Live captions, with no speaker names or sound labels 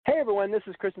everyone, this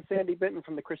is Chris and Sandy Benton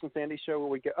from the Chris and Sandy Show, where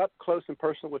we get up close and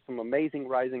personal with some amazing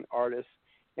rising artists.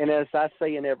 And as I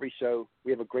say in every show,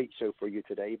 we have a great show for you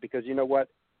today because you know what?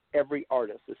 Every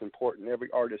artist is important. Every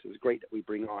artist is great that we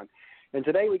bring on. And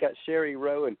today we got Shari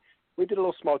Rowe, and we did a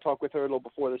little small talk with her a little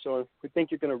before the show. We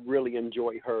think you're going to really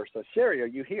enjoy her. So, Shari, are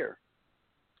you here?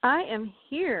 I am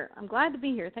here. I'm glad to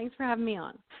be here. Thanks for having me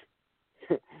on.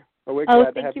 Well, we're glad to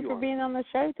have thank you for being on the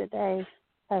show today.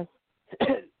 Oh.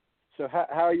 So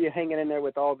how are you hanging in there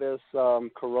with all this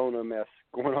corona mess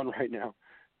going on right now?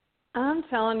 I'm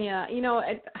telling you,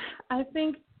 I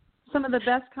think some of the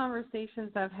best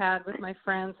conversations I've had with my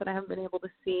friends that I haven't been able to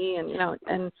see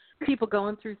and people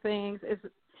going through things is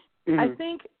I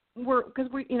think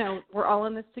we're all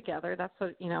in this together. That's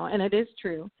what, and it is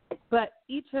true. But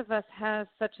each of us has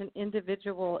such an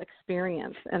individual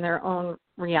experience and their own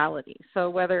reality. So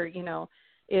whether,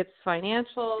 it's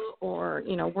financial or,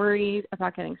 worried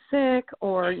about getting sick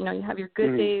or, you have your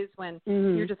good days when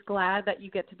you're just glad that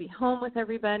you get to be home with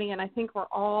everybody. And I think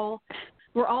we're all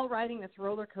riding this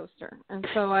roller coaster. And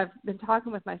so I've been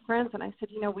talking with my friends and I said,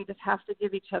 we just have to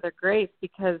give each other grace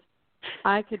because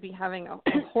I could be having a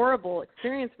horrible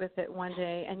experience with it one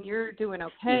day and you're doing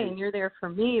okay and you're there for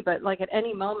me. But like at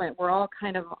any moment, we're all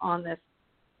kind of on this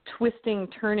twisting,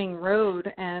 turning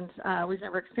road and we've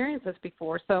never experienced this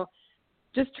before. So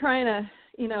just trying to,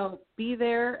 be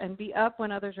there and be up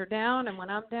when others are down. And when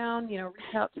I'm down,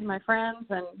 reach out to my friends.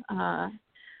 And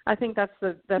I think that's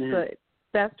the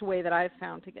best way that I've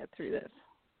found to get through this.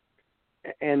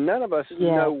 And none of us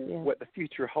know what the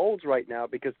future holds right now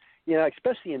because,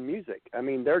 especially in music. I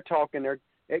mean, they're talking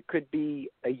it could be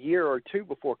a year or two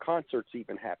before concerts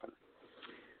even happen.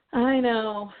 I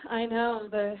know.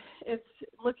 It's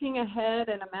looking ahead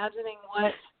and imagining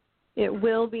what it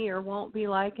will be or won't be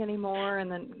like anymore.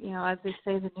 And then, as they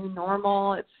say, the new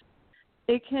normal,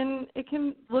 it can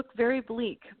look very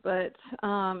bleak, but,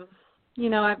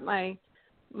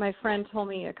 my friend told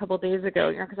me a couple of days ago,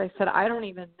 because I said, I don't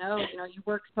even know, you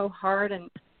work so hard and,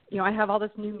 I have all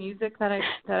this new music that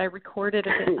I recorded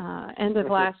at the end of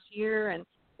last year. And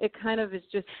it kind of is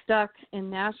just stuck in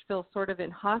Nashville, sort of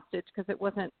in hostage because it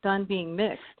wasn't done being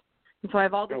mixed. And so I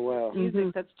have all this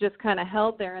music that's just kind of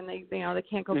held there, and they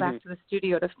can't go back to the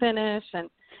studio to finish. And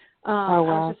I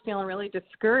was just feeling really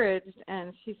discouraged.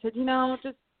 And she said,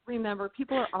 just remember,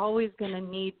 people are always going to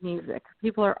need music.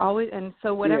 People are always, and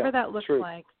so whatever that looks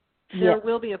like, there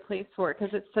will be a place for it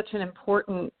because it's such an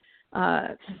important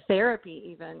therapy,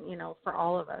 even for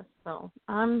all of us. So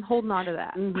I'm holding on to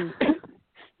that.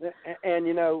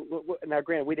 And now,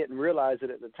 granted, we didn't realize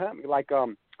it at the time. Like,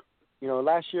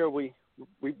 last year we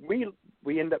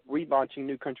ended up relaunching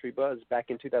New Country Buzz back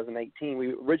in 2018.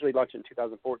 We originally launched it in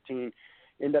 2014,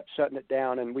 ended up shutting it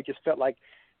down, and we just felt like,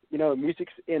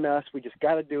 music's in us. We just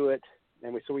got to do it,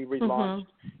 and so we relaunched.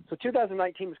 So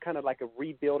 2019 was kind of like a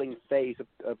rebuilding phase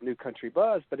of New Country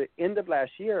Buzz. But at the end of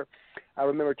last year, I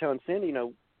remember telling Cindy,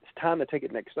 it's time to take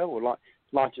it next level,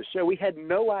 launch a show. We had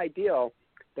no idea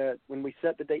that when we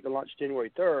set the date to launch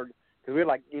January 3rd, because we were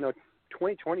like,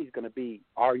 2020 is going to be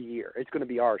our year. It's going to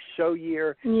be our show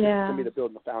year. It's going to be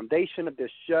building the foundation of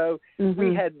this show.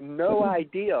 We had no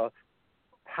idea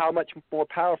how much more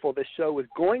powerful this show was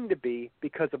going to be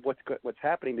because of what's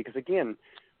happening. Because, again,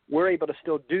 we're able to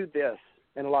still do this,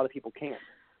 and a lot of people can't.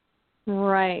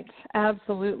 Right,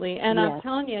 absolutely. And I'm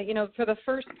telling you, for the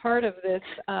first part of this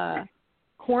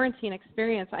quarantine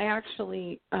experience, I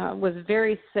actually was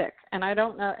very sick. And I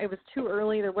don't know, it was too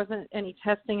early. There wasn't any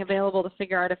testing available to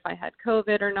figure out if I had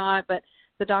COVID or not, but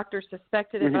the doctor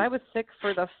suspected it. But I was sick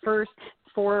for the first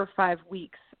 4 or 5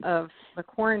 weeks of the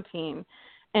quarantine.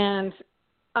 And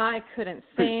I couldn't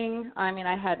sing. I mean,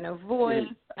 I had no voice.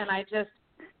 And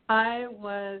I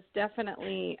was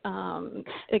definitely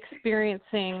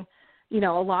experiencing, a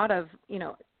lot of,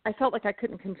 I felt like I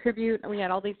couldn't contribute. We had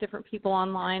all these different people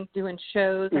online doing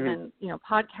shows and then,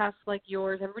 podcasts like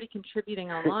yours, everybody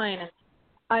contributing online. And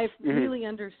I really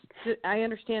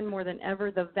understand more than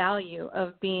ever the value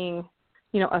of being,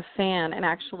 a fan and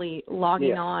actually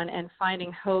logging on and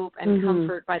finding hope and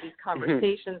comfort by these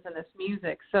conversations and this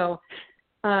music. So,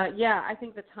 I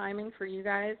think the timing for you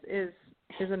guys is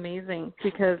amazing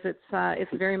because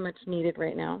it's very much needed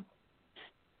right now.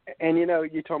 And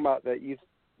you're talking about that you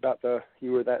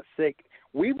were that sick.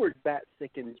 We were that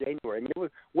sick in January. I mean,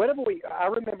 I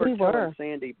remember telling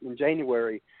Sandy in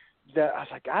January that I was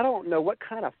like, I don't know what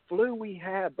kind of flu we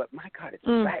had, but my God, it's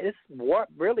bad. It's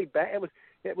really bad.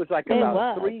 It was like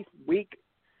about 3 week.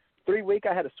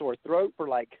 I had a sore throat for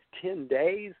like 10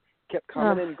 days. kept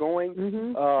coming and going.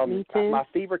 Me too. My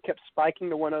fever kept spiking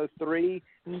to 103.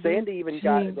 Sandy even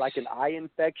got like an eye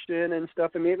infection and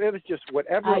stuff. I mean, it was just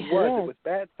whatever it was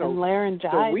bad. So, and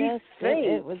laryngitis, so we think,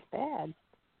 it was bad.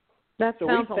 That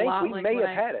sounds a lot like what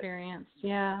I had experienced.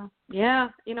 Yeah. Yeah.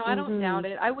 You know, I don't doubt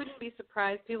it. I wouldn't be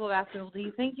surprised. People have asked me, well, do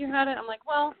you think you had it? I'm like,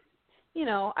 well, you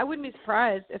know, I wouldn't be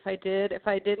surprised if I did. If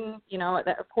I didn't, you know,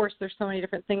 that, of course, there's so many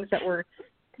different things that were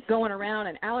going around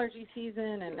and allergy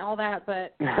season and all that,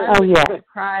 but I wouldn't be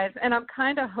surprised. And I'm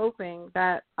kind of hoping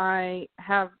that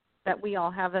we all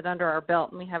have it under our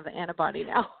belt and we have the antibody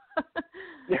now.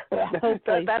 That's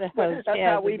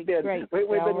how we've been. We've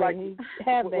been like,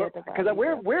 because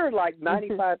we're like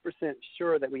 95%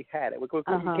 sure that we had it. We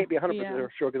can't be 100%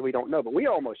 sure because we don't know, but we're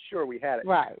almost sure we had it.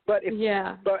 Right. But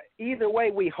either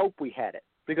way, we hope we had it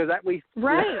because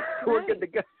we're good to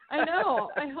go. I know.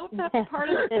 I hope that's part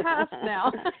of the past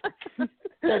now.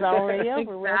 It's already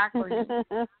over. Exactly.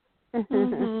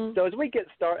 So as we get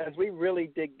started, as we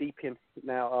really dig deep in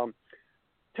now,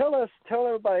 tell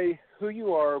everybody who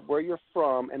you are, where you're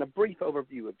from, and a brief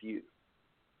overview of you.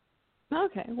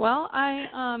 Okay. Well,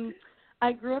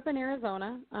 I grew up in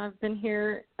Arizona. I've been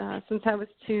here since I was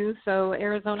 2, so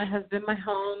Arizona has been my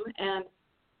home, and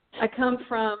I come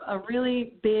from a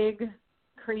really big,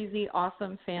 crazy,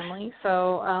 awesome family.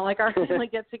 So, like our family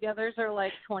get-togethers are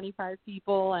like 25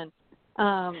 people, and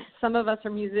some of us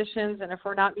are musicians, and if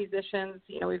we're not musicians,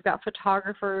 you know, we've got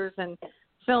photographers and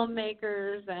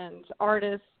filmmakers and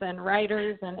artists and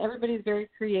writers, and everybody's very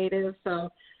creative. So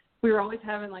we were always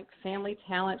having like family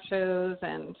talent shows,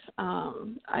 and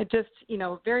I just, you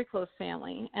know, very close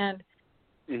family, and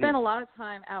spent a lot of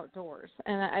time outdoors.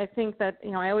 And I think that,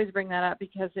 you know, I always bring that up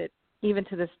because it, even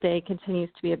to this day, continues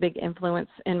to be a big influence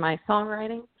in my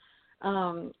songwriting.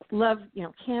 Love, you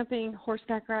know, camping,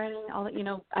 horseback riding, all that. You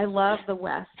know, I love the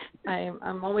West.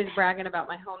 I'm always bragging about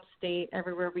my home state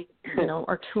everywhere we, you know,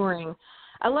 are touring.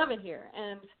 I love it here.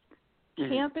 And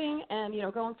camping and, you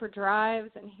know, going for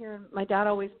drives and hearing, my dad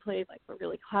always played like a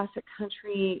really classic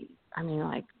country, I mean,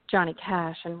 like Johnny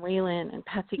Cash and Waylon and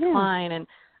Patsy Cline, and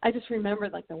I just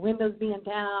remembered like the windows being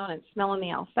down and smelling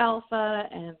the alfalfa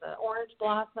and the orange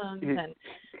blossoms and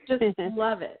just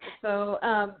love it. So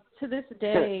to this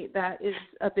day, that is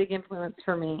a big influence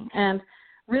for me. And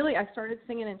really, I started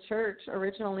singing in church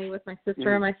originally with my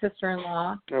sister and my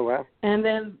sister-in-law. Oh, wow. And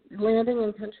then landing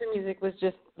in country music was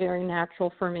just very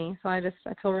natural for me. So I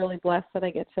feel really blessed that I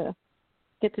get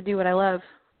to do what I love.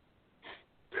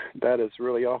 That is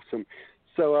really awesome.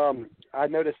 So I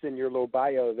noticed in your little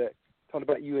bio that talked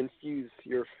about you infuse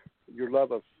your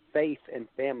love of faith and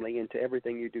family into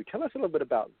everything you do. Tell us a little bit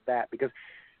about that, because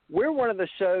we're one of the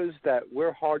shows that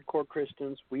we're hardcore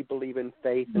Christians. We believe in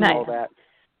faith and all that.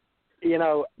 You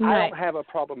know, I don't have a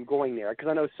problem going there because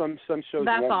I know some shows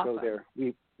won't go there.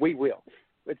 We will.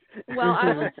 Well,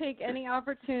 I will take any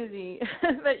opportunity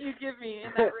that you give me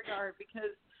in that regard,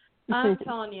 because I'm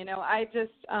telling you, I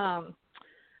just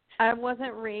I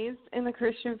wasn't raised in the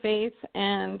Christian faith,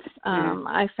 and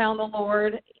I found the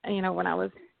Lord, when I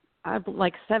was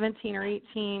like 17 or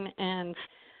 18, and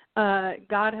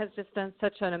God has just done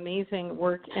such an amazing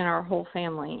work in our whole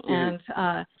family. And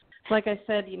like I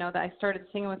said, that I started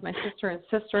singing with my sister and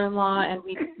sister-in-law, and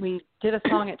we did a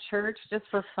song at church just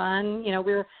for fun.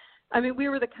 We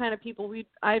were the kind of people we'd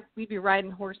be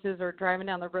riding horses or driving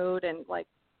down the road, and like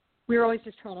we were always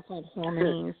just trying to find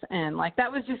harmonies, and like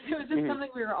it was just something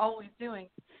we were always doing.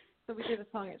 So we did a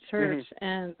song at church,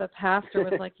 and the pastor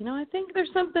was like, I think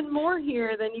there's something more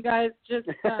here than you guys just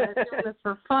doing this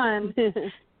for fun.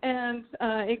 And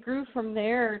it grew from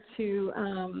there to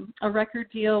a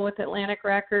record deal with Atlantic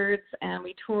Records, and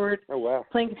we toured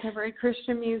playing contemporary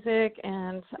Christian music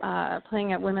and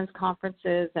playing at women's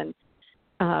conferences and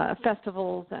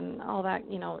festivals and all that.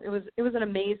 It was an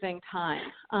amazing time.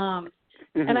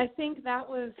 And I think that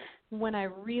was when I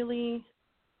really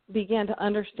began to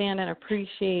understand and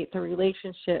appreciate the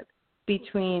relationship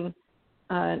between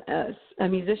a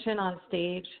musician on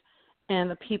stage and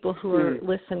the people who are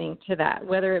listening to that,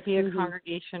 whether it be a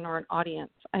congregation or an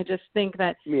audience. I just think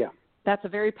that that's a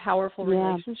very powerful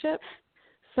relationship.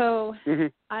 So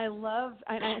I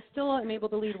still am able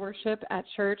to lead worship at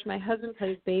church. My husband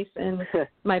plays bass in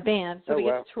my band, so we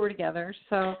get to tour together.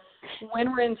 So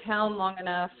when we're in town long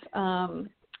enough,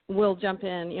 we'll jump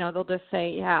in. They'll just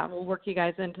say, we'll work you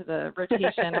guys into the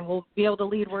rotation, and we'll be able to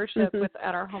lead worship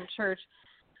at our home church.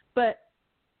 But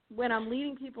when I'm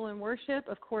leading people in worship,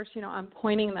 of course, I'm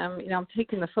pointing them, I'm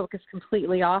taking the focus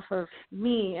completely off of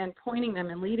me and pointing them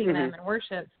and leading them in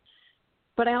worship.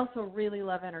 But I also really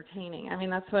love entertaining.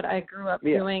 That's what I grew up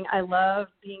doing. I love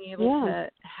being able to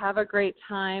have a great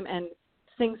time and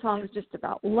sing songs just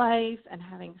about life and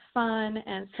having fun.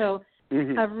 And so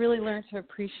I've really learned to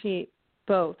appreciate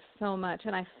both so much.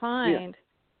 And I find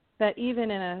that even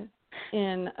at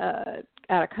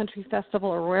a country festival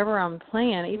or wherever I'm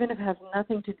playing, even if it has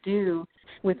nothing to do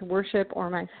with worship or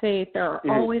my faith, there are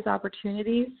always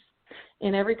opportunities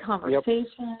in every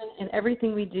conversation and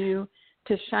everything we do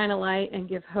to shine a light and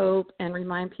give hope and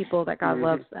remind people that God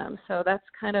loves them. So that's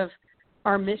kind of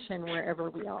our mission wherever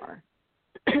we are.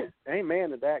 Amen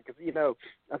to that, because, you know,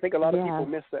 I think a lot of people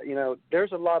miss that. You know,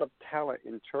 there's a lot of talent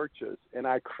in churches, and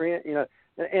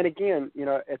and again, you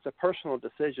know, it's a personal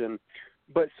decision,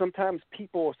 but sometimes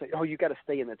people will say, oh, you got to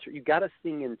stay in the church. You got to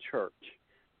sing in church.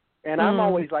 And I'm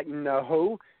always like,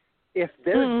 no, if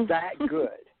they're that good,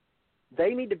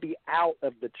 they need to be out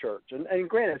of the church. And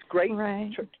granted, it's great.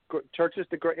 Right. Church is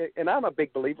the great, and I'm a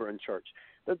big believer in church.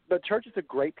 The church is a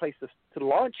great place to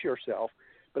launch yourself.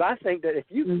 But I think that if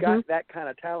you've got that kind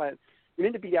of talent, you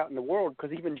need to be out in the world,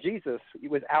 because even Jesus, he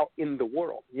was out in the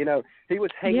world. You know, he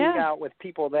was hanging out with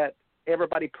people that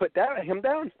everybody put him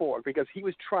down for, because he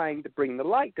was trying to bring the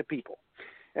light to people.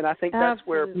 And I think that's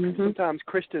where sometimes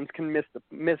Christians can miss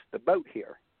the boat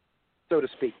here, so to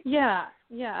speak. Yeah,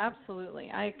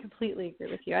 absolutely. I completely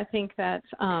agree with you. I think that,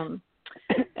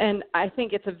 and I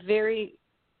think it's a very,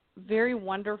 very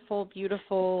wonderful,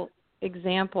 beautiful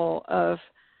example of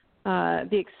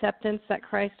the acceptance that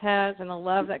Christ has and the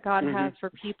love that God has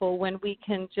for people, when we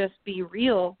can just be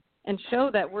real and show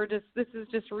that this is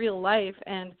just real life,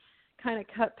 and kind of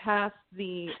cut past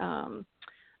the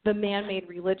man-made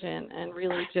religion and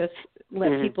really just let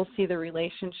people see the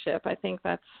relationship. I think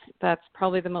that's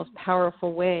probably the most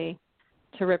powerful way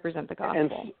to represent the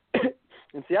gospel.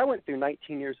 And see, I went through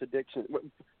 19 years addiction.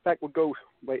 In fact, we'll go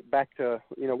way back to,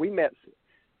 you know, we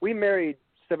married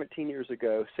 17 years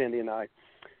ago, Sandy and I,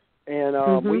 and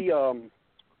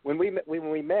when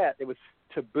we met, it was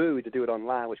taboo to do it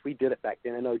online, which we did it back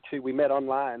then in 2002. We met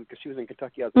online because she was in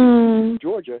Kentucky, I was in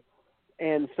Georgia.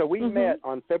 And so we met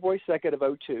on February 2nd of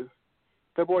 2002.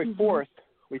 February 4th,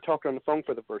 we talked on the phone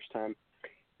for the first time.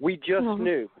 We just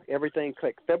knew everything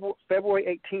clicked.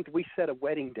 February 18th, we set a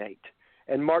wedding date.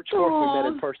 And March 4th, we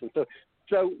met in person.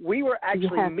 So we were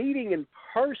actually meeting in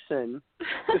person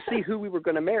to see who we were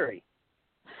going to marry.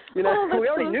 You know, we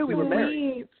already knew we were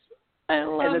married. I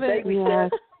love and the date we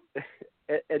set,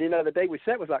 and you know, the date we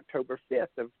set was October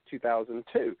 5th of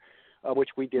 2002, which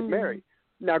we did marry.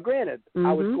 Now, granted,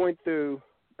 I was going through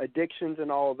addictions and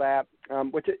all of that,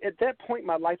 which at that point in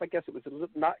my life, I guess it was a little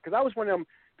not, because I was one of them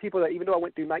people that, even though I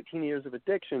went through 19 years of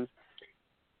addictions,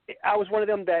 I was one of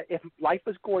them that if life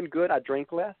was going good, I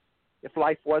drank less. If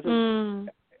life wasn't,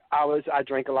 I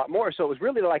drank a lot more. So it was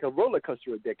really like a roller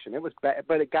coaster addiction. It was bad,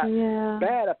 but it got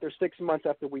bad after 6 months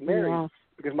after we married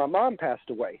because my mom passed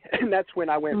away, and that's when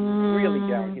I went really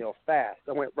downhill fast.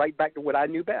 I went right back to what I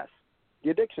knew best,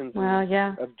 the addictions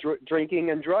of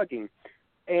drinking and drugging.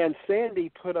 And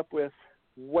Sandy put up with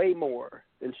way more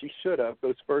than she should have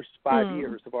those first 5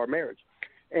 years of our marriage.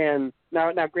 And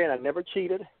now, granted, I never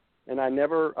cheated, and I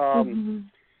never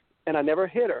and I never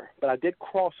hit her, but I did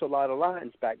cross a lot of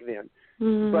lines back then.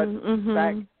 But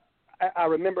back, I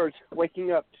remember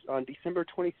waking up on December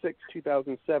 26,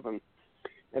 2007,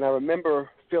 and I remember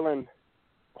feeling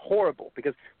horrible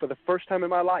because for the first time in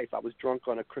my life, I was drunk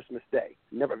on a Christmas day.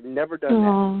 Never done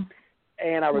that.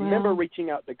 And I remember reaching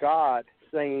out to God,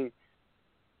 saying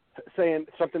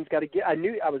something's got to get. I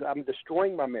knew I'm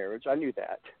destroying my marriage. I knew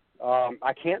that.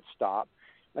 I can't stop.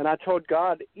 And I told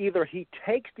God, either he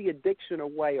takes the addiction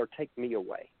away or take me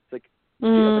away. It's like,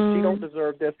 she don't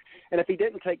deserve this. And if he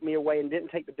didn't take me away and didn't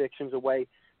take the addictions away,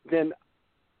 then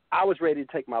I was ready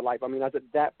to take my life. I mean, I was at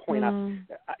that point.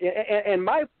 And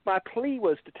my plea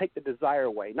was to take the desire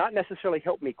away, not necessarily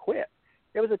help me quit.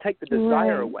 It was to take the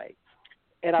desire away.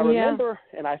 And I remember,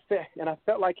 and I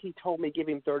felt like he told me give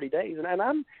him 30 days. And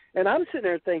I'm sitting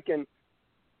there thinking,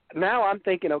 now I'm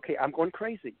thinking, okay, I'm going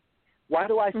crazy. Why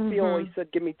do I feel he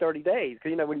said give me 30 days?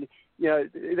 Because when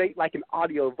they like an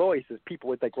audio voice, as people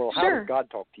would think, well, how does God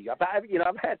talk to you?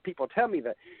 I've had people tell me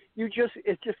that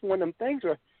it's just one of them things.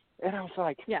 And I was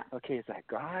like, okay, is that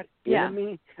God in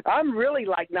me? I'm really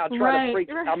like now trying to freak.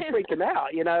 I'm freaking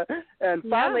out, And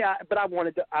finally, I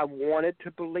wanted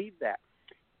to believe that.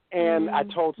 And I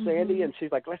told Sandy, and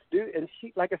she's like, let's do it. And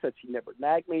she, like I said, she never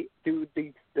nagged me through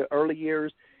the early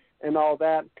years and all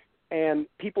that. And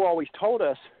people always told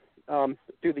us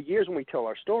through the years when we tell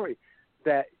our story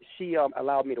that she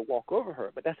allowed me to walk over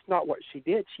her. But that's not what she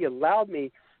did. She allowed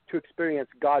me to experience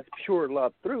God's pure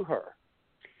love through her.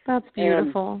 That's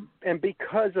beautiful. And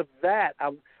because of that,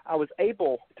 I was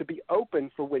able to be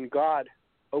open for when God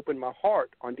opened my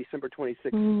heart on December 26,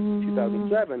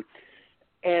 2007.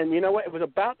 And you know what? It was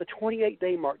about the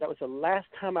 28-day mark. That was the last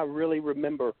time I really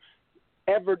remember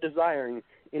ever desiring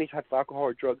any type of alcohol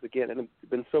or drugs again. And I've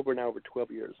been sober now over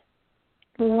 12 years.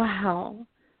 Wow.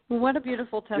 What a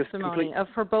beautiful testimony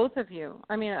for both of you.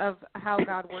 I mean, of how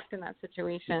God worked in that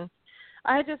situation.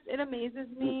 It amazes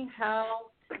me how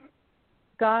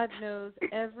God knows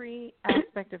every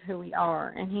aspect of who we are,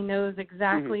 and he knows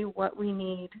exactly what we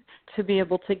need to be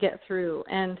able to get through.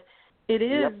 And it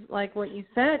is like what you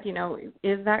said, you know,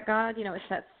 is that God? You know, it's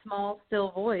that small,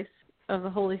 still voice of the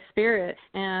Holy Spirit,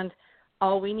 and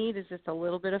all we need is just a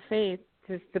little bit of faith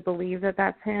just to believe that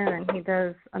that's him, and he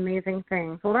does amazing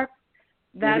things. Well,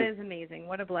 that is amazing.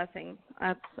 What a blessing.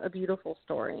 That's a beautiful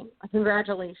story.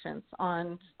 Congratulations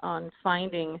on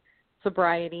finding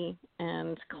sobriety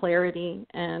and clarity.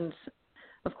 And,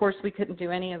 of course, we couldn't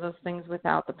do any of those things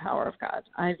without the power of God.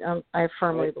 I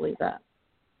firmly believe that.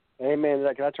 Amen.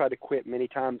 Like, I tried to quit many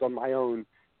times on my own,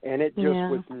 and it just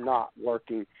was not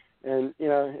working. And, you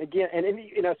know, again, and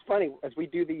you know, it's funny, as we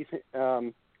do these,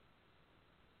 I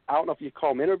don't know if you call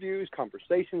them interviews,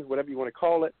 conversations, whatever you want to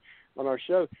call it, on our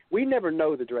show, we never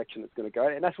know the direction it's going to go,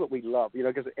 and that's what we love, you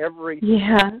know, because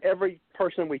every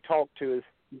person we talk to is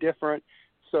different.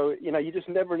 So, you know, you just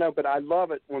never know, but I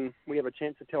love it when we have a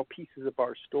chance to tell pieces of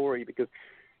our story because,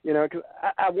 you know, cause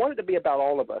I want it to be about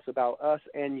all of us, about us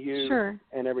and you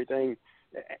and everything,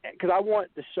 because I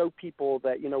want to show people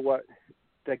that, you know what,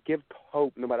 that give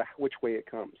hope no matter which way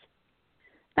it comes.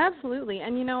 Absolutely.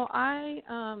 And, you know,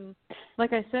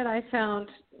 like I said, I found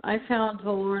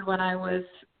the Lord when I was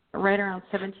right around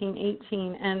 17,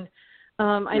 18. And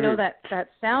I know that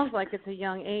sounds like it's a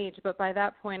young age, but by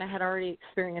that point I had already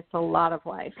experienced a lot of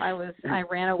life. I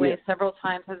ran away several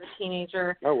times as a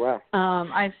teenager. Oh, wow.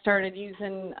 I started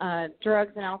using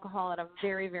drugs and alcohol at a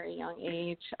very, very young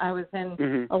age. I was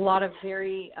in a lot of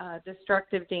very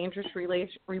destructive, dangerous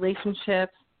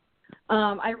relationships.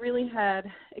 I really had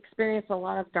experienced a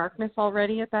lot of darkness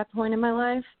already at that point in my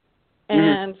life.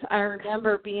 And I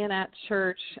remember being at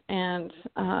church, and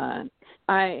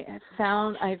I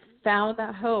found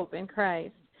that hope in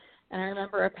Christ. And I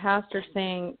remember a pastor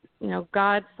saying, you know,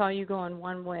 God saw you going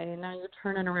one way, and now you're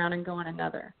turning around and going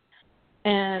another.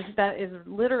 And that is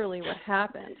literally what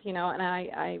happened, you know. And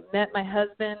I met my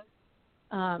husband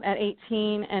at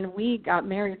 18, and we got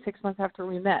married 6 months after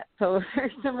we met. So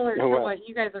very similar to what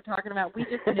you guys are talking about. We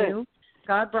just knew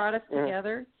God brought us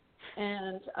together.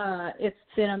 And it's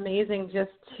been amazing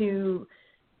just to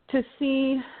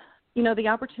see, you know, the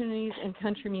opportunities in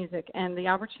country music and the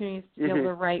opportunities to be able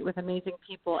to write with amazing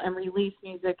people and release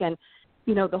music and,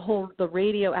 you know, the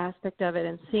radio aspect of it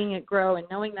and seeing it grow and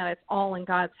knowing that it's all in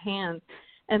God's hands,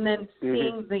 and then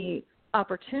seeing the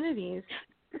opportunities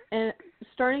and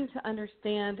starting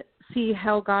to see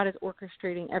how God is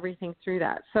orchestrating everything through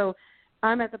that. So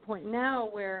I'm at the point now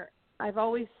where I've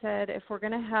always said if we're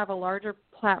going to have a larger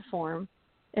platform,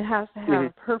 it has to have a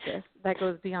purpose that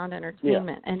goes beyond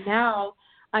entertainment. And now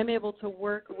I'm able to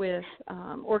work with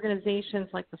organizations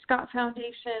like the Scott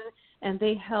Foundation, and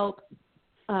they help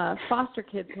foster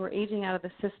kids who are aging out of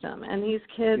the system. And these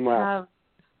kids have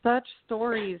such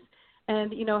stories.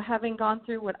 And, you know, having gone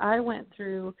through what I went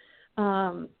through,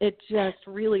 it just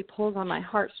really pulls on my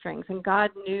heartstrings. And God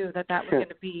knew that was going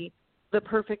to be the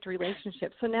perfect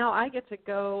relationship. So now I get to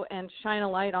go and shine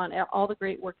a light on all the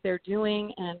great work they're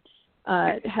doing and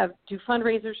do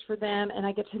fundraisers for them, and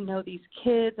I get to know these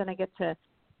kids, and I get to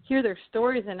hear their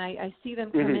stories, and I see them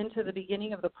come into the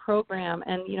beginning of the program,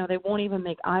 and, you know, they won't even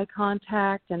make eye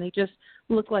contact, and they just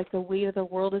look like the weight of the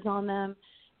world is on them.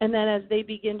 And then as they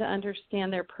begin to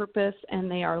understand their purpose and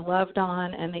they are loved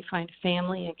on and they find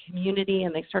family and community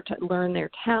and they start to learn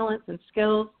their talents and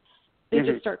skills, they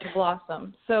just start to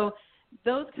blossom. So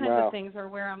those kinds of things are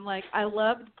where I'm like, I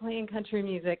loved playing country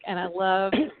music and I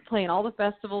love playing all the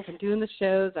festivals and doing the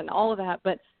shows and all of that.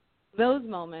 But those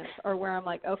moments are where I'm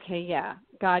like, okay, yeah,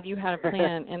 God, you had a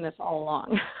plan in this all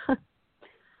along.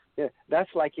 Yeah, that's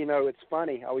like, you know, it's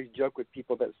funny. I always joke with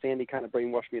people that Sandy kind of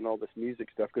brainwashed me in all this music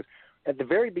stuff because at the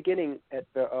very beginning, at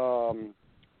the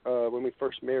when we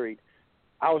first married,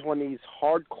 I was one of these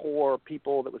hardcore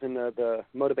people that was in the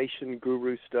motivation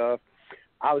guru stuff.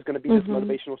 I was going to be this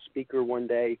motivational speaker one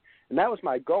day, and that was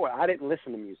my goal. I didn't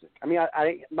listen to music. I mean,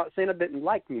 I'm not saying I didn't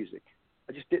like music.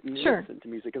 I just didn't listen to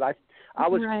music because I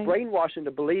was brainwashed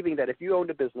into believing that if you owned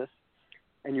a business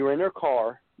and you were in your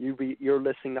car, you're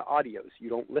listening to audios. You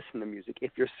don't listen to music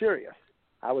if you're serious.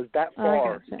 I was that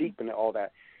far deep into all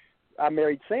that. I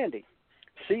married Sandy.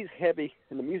 She's heavy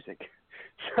in the music.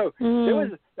 So there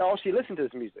was all she listened to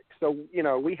is music. So, you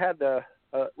know, we had the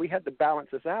to balance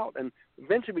this out, and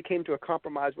eventually we came to a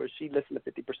compromise where she listened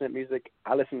to 50% music,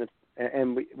 I listened to,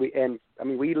 and we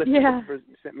listened to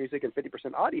 50% music and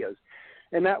 50% audios,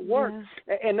 and that worked.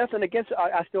 Yeah. And nothing against it.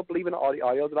 I still believe in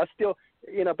audios, and I still,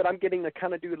 but I'm getting to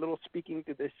kind of do a little speaking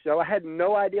to this show. I had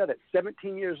no idea that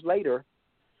 17 years later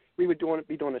we would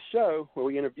be doing a show where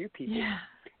we interview people,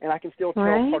 and I can still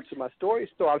tell parts of my story.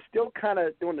 So I'm still kind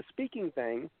of doing the speaking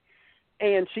thing,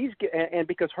 and and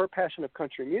because her passion of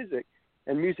country music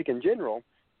and music in general,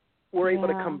 we're able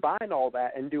to combine all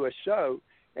that and do a show,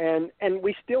 and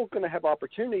we still going to have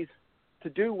opportunities to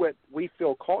do what we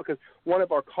feel called, because one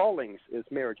of our callings is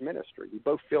marriage ministry. We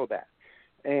both feel that,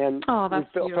 and we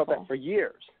felt that for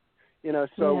years.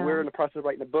 So we're in the process of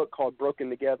writing a book called Broken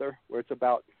Together, where it's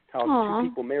about how two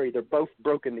people marry. They're both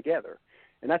broken together,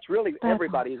 and that's really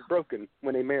everybody is broken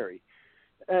when they marry.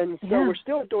 And so we're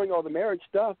still doing all the marriage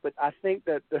stuff, but I think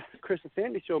that the Chris and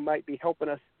Sandy show might be helping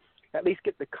us at least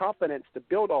get the confidence to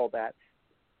build all that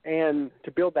and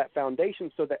to build that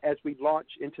foundation, so that as we launch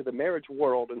into the marriage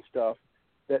world and stuff,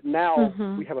 that now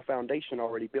we have a foundation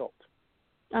already built.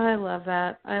 I love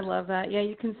that. Yeah,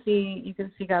 you can see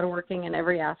God working in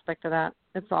every aspect of that.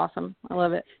 It's awesome. I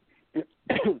love it.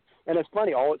 And it's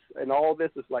funny, all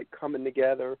this is like coming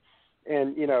together.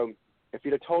 And if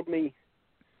you'd have told me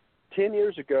 10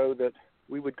 years ago that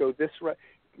we would go this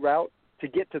route to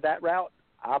get to that route,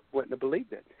 I wouldn't have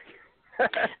believed it.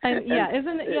 And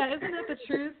isn't it the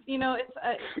truth?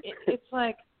 It's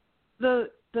like the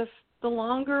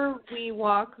longer we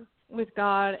walk with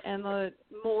God and the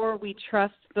more we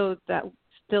trust that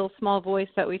still small voice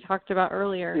that we talked about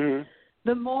earlier,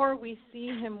 the more we see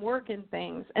him work in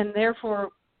things. And therefore,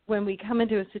 when we come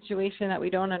into a situation that we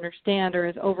don't understand or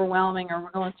is overwhelming, or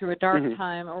we're going through a dark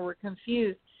time, or we're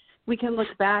confused, we can look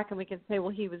back and we can say,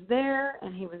 well, he was there,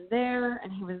 and he was there,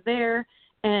 and he was there,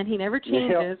 and he never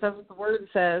changes. That's what the word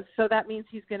says. So that means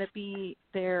he's going to be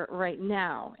there right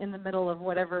now in the middle of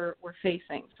whatever we're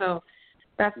facing. So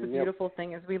that's the beautiful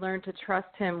thing, is we learn to trust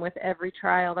him with every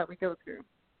trial that we go through.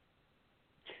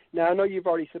 Now, I know you've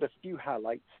already said a few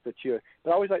highlights but I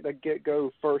always like to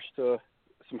go first to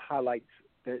some highlights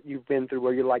that you've been through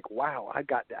where you're like, wow, I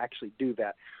got to actually do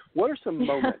that. What are some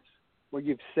moments where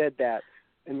you've said that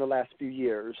in the last few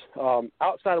years,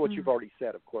 outside of what you've already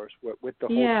said, of course, with the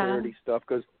whole charity stuff,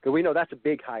 because we know that's a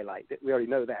big highlight. We already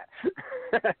know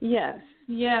that. Yes.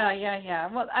 Yeah.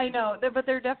 Well, I know, but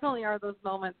there definitely are those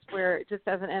moments where, just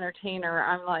as an entertainer,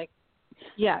 I'm like,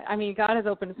 God has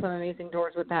opened some amazing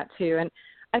doors with that too. And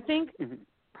I think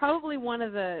probably one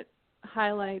of the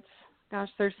highlights, gosh,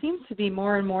 there seems to be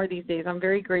more and more these days. I'm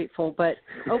very grateful, but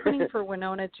opening for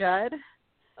Winona Judd.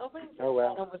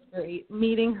 Winona was great.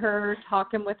 Meeting her,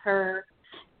 talking with her.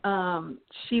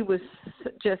 She was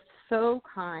just so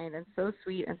kind and so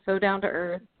sweet and so down to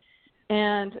earth.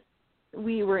 And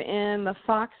we were in the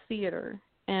Fox Theater,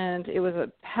 and it was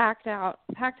a packed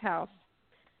house.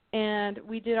 And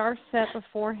we did our set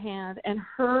beforehand, and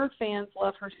her fans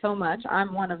love her so much.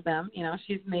 I'm one of them.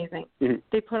 She's amazing.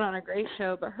 They put on a great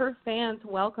show, but her fans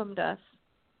welcomed us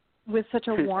with such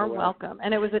a warm welcome.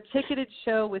 And it was a ticketed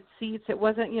show with seats. It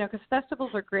wasn't, because festivals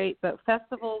are great, but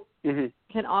festivals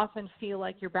can often feel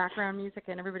like your background music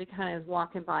and everybody kind of is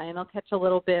walking by and they'll catch a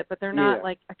little bit, but they're not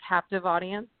like a captive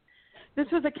audience. This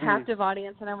was a captive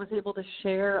audience, and I was able to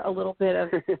share a little bit of,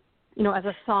 as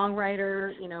a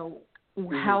songwriter,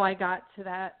 how I got to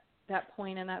that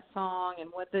point in that song, and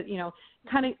what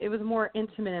it was a more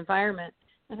intimate environment.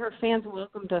 And her fans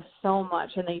welcomed us so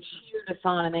much, and they cheered us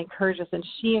on, and they encouraged us, and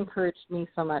she encouraged me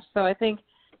so much. So I think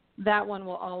that one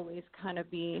will always kind of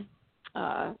be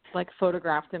like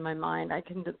photographed in my mind. I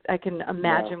can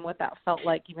imagine what that felt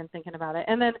like, even thinking about it.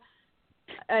 And then,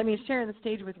 sharing the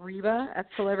stage with Reba at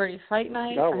Celebrity Fight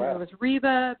Night. Oh, wow. It was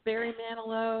Reba, Barry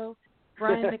Manilow,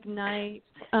 Brian McKnight.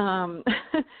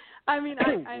 I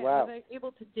was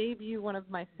able to debut one of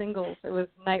my singles. It was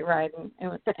Night Riding,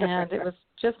 and it was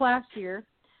just last year.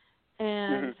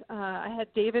 And I had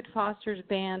David Foster's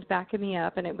band backing me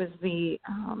up, and it was the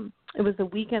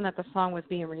weekend that the song was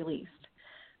being released.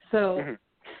 So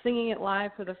singing it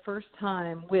live for the first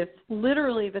time with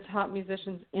literally the top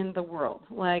musicians in the world,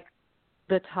 like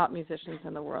the top musicians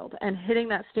in the world, and hitting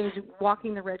that stage,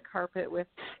 walking the red carpet with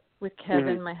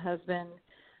Kevin, my husband.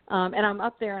 And I'm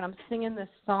up there and I'm singing this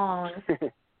song,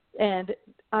 and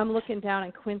I'm looking down,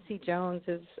 and Quincy Jones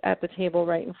is at the table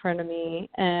right in front of me,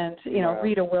 and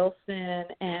Rita Wilson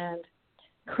and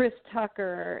Chris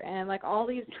Tucker, and like all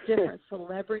these different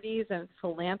celebrities and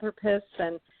philanthropists,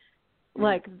 and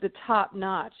like the top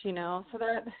notch, So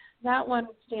that one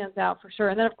stands out for sure.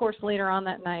 And then of course later on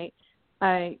that night,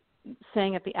 I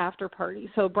sang at the after party.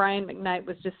 So Brian McKnight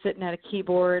was just sitting at a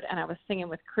keyboard, and I was singing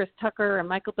with Chris Tucker and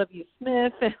Michael W.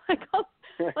 Smith, and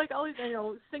all these,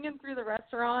 singing through the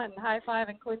restaurant and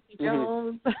high-fiving Quincy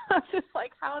Jones. I was just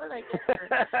like, how did I get here?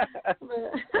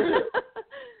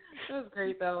 It was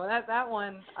great, though. That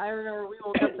one, I remember we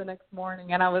woke up the next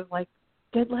morning, and I was like,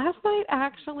 did last night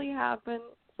actually happen?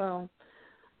 So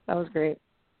that was great.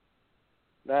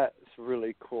 That's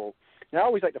really cool. Now, I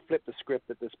always like to flip the script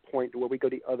at this point to where we go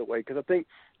the other way, because I think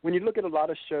when you look at a lot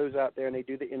of shows out there and they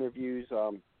do the interviews,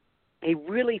 they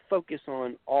really focus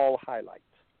on all highlights.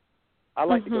 I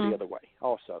like to go the other way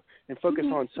also and focus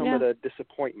on some of the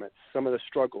disappointments, some of the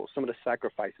struggles, some of the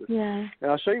sacrifices. Yeah. And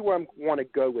I'll show you where I want to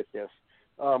go with this.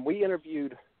 We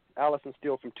interviewed Allison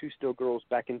Steele from Two Steel Girls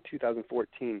back in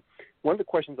 2014. One of the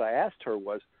questions I asked her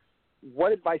was,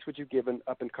 what advice would you give an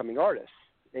up-and-coming artist?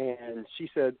 And she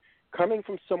said, coming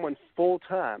from someone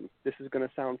full-time, this is going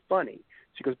to sound funny.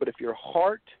 She goes, but if your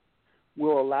heart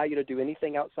will allow you to do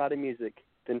anything outside of music,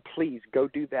 then please go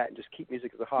do that and just keep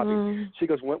music as a hobby. She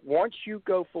goes, once you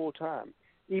go full-time,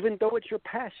 even though it's your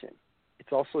passion,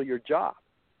 it's also your job.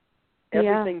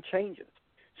 Everything changes.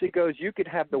 She goes, you could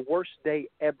have the worst day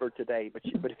ever today, but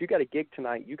if you got a gig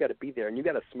tonight, you got to be there, and you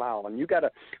got to smile, and you got to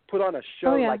put on a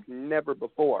show like never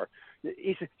before.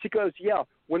 She goes,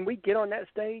 when we get on that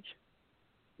stage,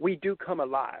 we do come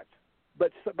alive,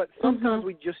 but sometimes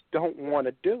we just don't want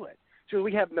to do it. So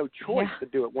we have no choice to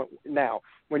do it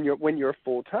when you're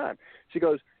full time. She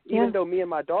goes, even though me and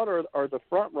my daughter are the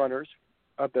front runners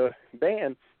of the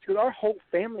band, she goes, our whole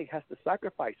family has to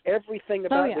sacrifice everything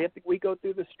about it. We go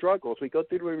through the struggles, we go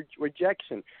through the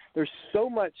rejection. There's so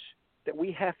much that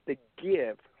we have to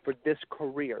give for this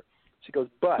career. She goes,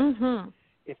 but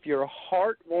if your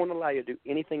heart won't allow you to do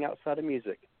anything outside of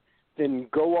music, then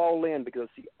go all in, because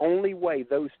it's the only way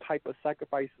those type of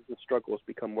sacrifices and struggles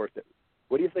become worth it.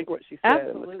 What do you think what she said?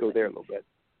 Absolutely. Let's go there a little bit.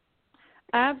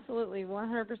 Absolutely,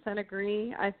 100%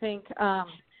 agree. I think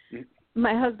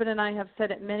my husband and I have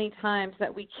said it many times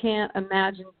that we can't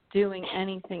imagine doing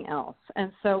anything else.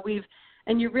 And so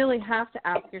you really have to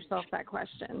ask yourself that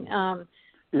question.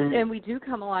 And we do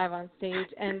come alive on stage,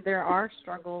 and there are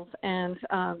struggles, and,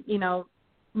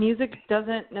 music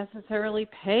doesn't necessarily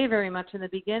pay very much in the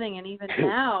beginning, and even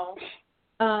now,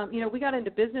 we got into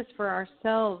business for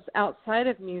ourselves outside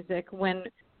of music when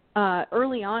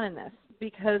early on in this,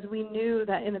 because we knew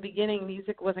that in the beginning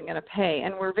music wasn't going to pay,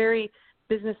 and we're very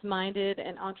business-minded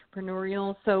and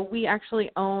entrepreneurial. So we actually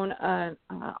own an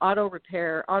auto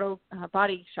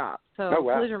body shop, so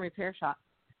collision repair shop.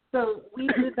 So we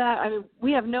did that. I mean,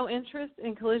 we have no interest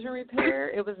in collision repair.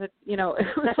 It was it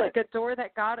was like a door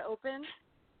that God opened,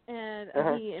 and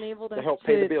He enabled us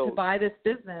to buy this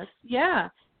business. Yeah.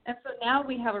 And so now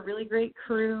we have a really great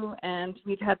crew, and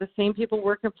we've had the same people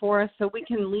working for us, so we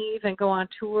can leave and go on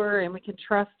tour, and we can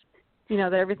trust,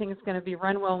 that everything is going to be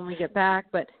run well when we get back.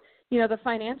 But, the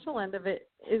financial end of it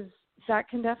that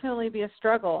can definitely be a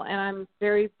struggle, and I'm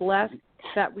very blessed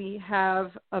that we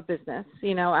have a business,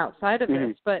 outside of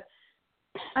this. But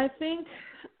I think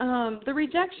the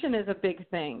rejection is a big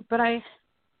thing. But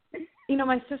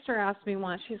my sister asked me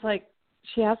once,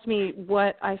 she asked me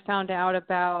what I found out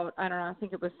about, I don't know, I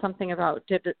think it was something about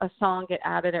did a song get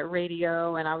added at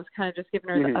radio, and I was kind of just giving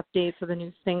her the updates of the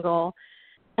new single.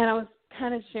 And I was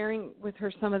kind of sharing with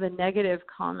her some of the negative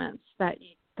comments that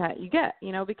you get,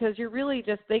 because you're really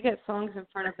they get songs in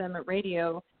front of them at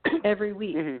radio every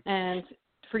week. And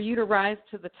for you to rise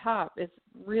to the top is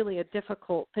really a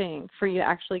difficult thing for you to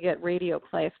actually get radio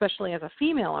play, especially as a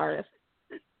female artist.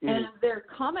 And their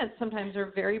comments sometimes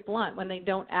are very blunt. When they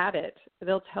don't add it,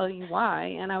 they'll tell you why.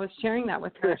 And I was sharing that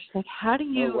with her. She's like, how do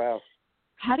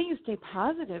you stay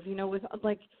positive,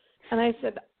 and I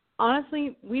said,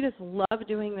 honestly, we just love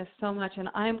doing this so much, and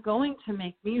I'm going to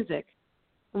make music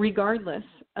regardless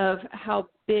of how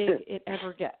big it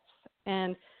ever gets.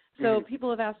 And so people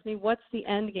have asked me, what's the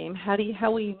end game?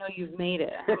 How will you know you've made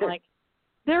it? I'm like,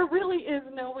 there really is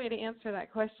no way to answer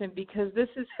that question, because this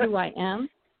is who I am.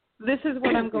 This is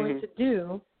what I'm going to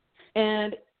do,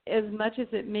 and as much as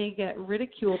it may get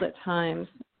ridiculed at times,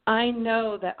 I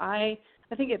know that I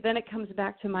think it comes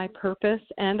back to my purpose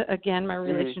and, again, my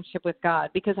relationship with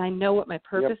God, because I know what my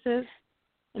purpose is,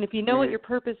 and if you know what your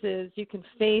purpose is, you can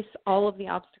face all of the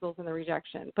obstacles and the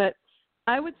rejection. But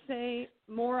I would say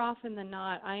more often than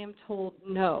not, I am told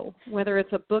no, whether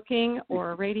it's a booking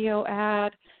or a radio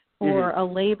ad or a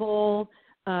label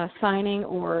signing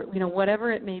or,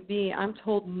 whatever it may be, I'm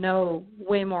told no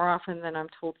way more often than I'm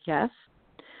told yes.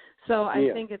 So I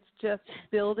think it's just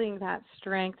building that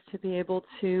strength to be able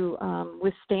to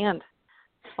withstand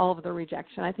all of the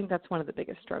rejection. I think that's one of the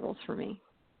biggest struggles for me.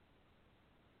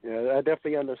 Yeah, I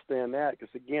definitely understand that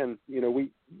because again,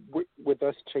 we with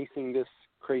us chasing this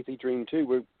crazy dream too,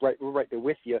 we're right there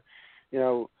with you. You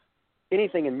know,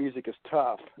 anything in music is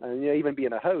tough, and even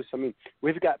being a host. I mean,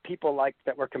 we've got people like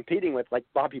that we're competing with, like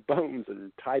Bobby Bones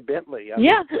and Ty Bentley. I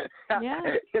Yeah,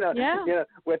 mean, yeah.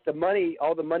 with the money,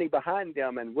 all the money behind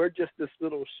them, and we're just this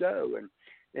little show, and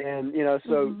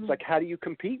so it's like, how do you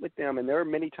compete with them? And there are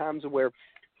many times where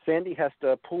Sandy has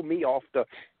to pull me off the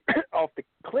off the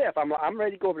cliff. I'm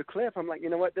ready to go over the cliff. I'm like, you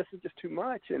know what, this is just too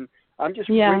much, and I'm just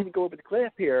ready to go over the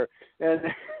cliff here, and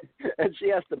and she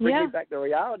has to bring me back to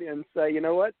reality and say, you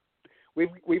know what,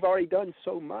 we've already done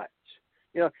so much,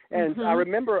 And I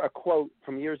remember a quote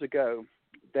from years ago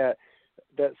that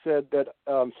said that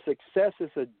success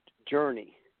is a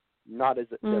journey, not as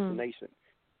a destination.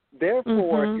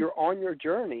 Therefore, if you're on your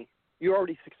journey, you're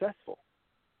already successful.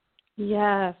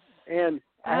 Yes. And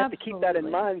I have to keep that in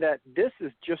mind, that this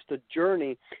is just a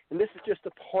journey, and this is just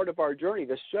a part of our journey,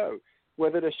 this show.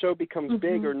 Whether the show becomes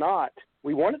big or not,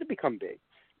 we want it to become big,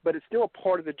 but it's still a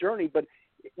part of the journey. But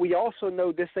we also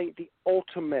know this ain't the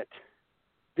ultimate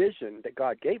vision that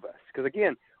God gave us. Because,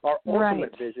 again, our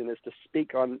ultimate vision is to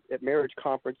speak at marriage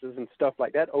conferences and stuff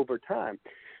like that over time.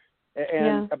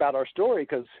 And about our story,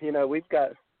 because, we've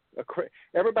got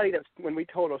everybody when we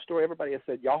told our story, everybody has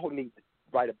said, y'all need to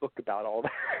write a book about all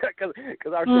that,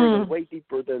 because our story is way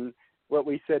deeper than what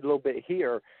we said a little bit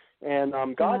here. And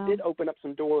God did open up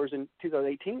some doors in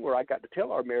 2018 where I got to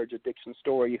tell our marriage addiction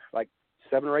story like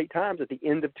 7 or 8 times at the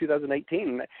end of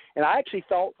 2018. And I actually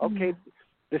thought, okay,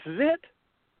 this is it.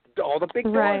 All the big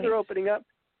doors are opening up.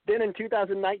 Then in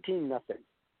 2019, nothing.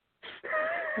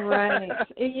 Right.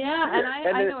 Yeah,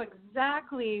 and I know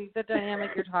exactly the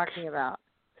dynamic you're talking about.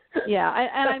 Yeah,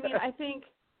 I mean,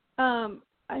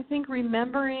 I think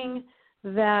remembering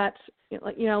that,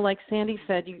 like Sandy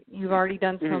said, you've already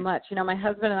done so much. My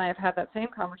husband and I have had that same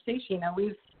conversation.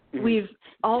 We've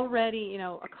already,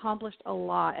 accomplished a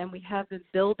lot, and we have been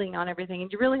building on everything.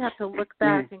 And you really have to look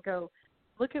back and go,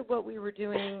 look at what we were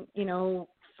doing,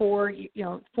 4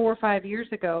 or 5 years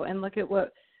ago, and look at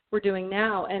what we're doing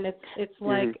now. And it's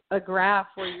like a graph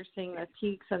where you're seeing the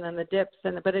peaks and then the dips,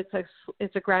 but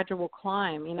it's a gradual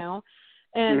climb,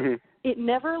 and it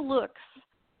never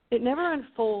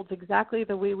unfolds exactly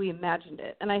the way we imagined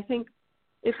it. And I think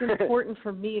it's important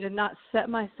for me to not set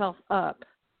myself up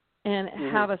and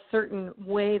have a certain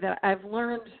way that I've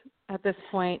learned at this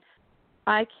point.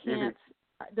 I can't,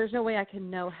 there's no way I can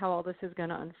know how all this is going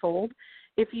to unfold.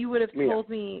 If you would have told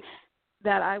me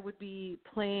that I would be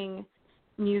playing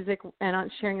music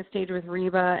and sharing a stage with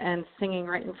Reba and singing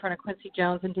right in front of Quincy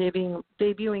Jones and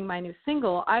debuting my new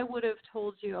single, I would have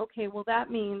told you, okay, well, that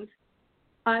means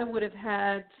I would have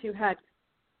had to had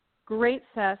great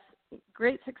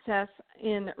success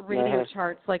in radio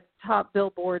charts, like top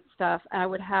Billboard stuff. I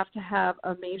would have to have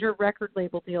a major record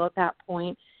label deal at that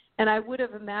point, and I would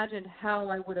have imagined how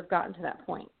I would have gotten to that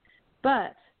point.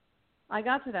 But I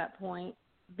got to that point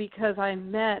because I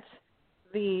met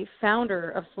the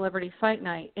founder of Celebrity Fight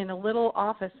Night in a little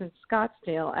office in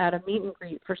Scottsdale at a meet and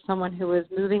greet for someone who was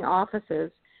moving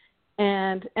offices,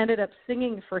 and ended up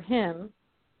singing for him.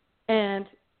 And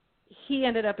he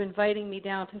ended up inviting me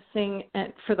down to sing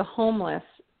for the homeless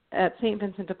at St.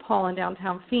 Vincent de Paul in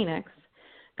downtown Phoenix.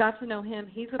 Got to know him.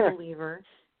 He's a believer.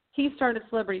 He started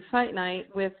Celebrity Fight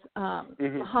Night with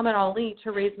Muhammad Ali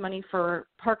to raise money for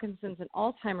Parkinson's and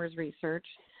Alzheimer's research.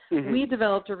 We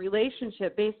developed a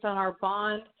relationship based on our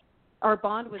bond. Our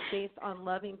bond was based on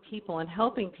loving people and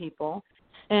helping people.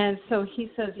 And so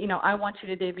he says, I want you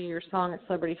to debut your song at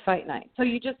Celebrity Fight Night. So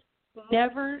you just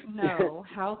never know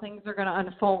how things are going to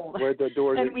unfold. Where the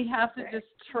doors and we have to just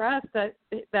trust that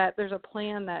there's a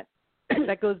plan that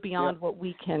goes beyond what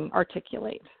we can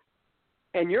articulate.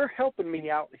 And you're helping me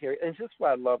out here. And this is what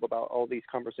I love about all these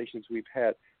conversations we've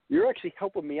had. You're actually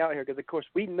helping me out here because, of course,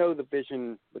 we know the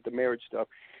vision with the marriage stuff.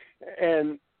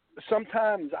 And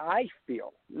sometimes I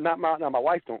feel, not my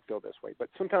wife don't feel this way, but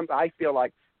sometimes I feel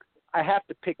like I have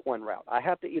to pick one route. I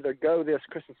have to either go this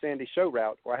Chris and Sandy show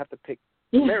route, or I have to pick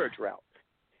the marriage route.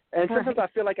 And sometimes I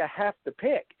feel like I have to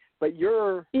pick. But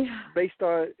you're based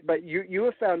on, but you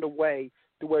have found a way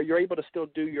to where you're able to still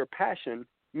do your passion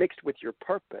mixed with your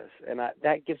purpose. And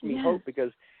that gives me hope,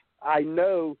 because I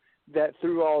know that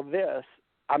through all this,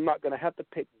 I'm not going to have to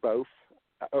pick both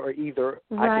or either.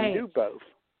 I can do both.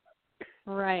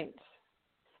 Right.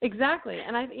 Exactly.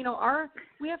 And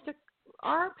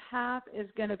our path is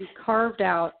going to be carved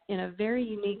out in a very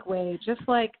unique way, just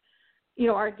like,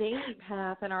 our daily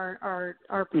path and our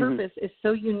purpose is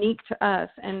so unique to us.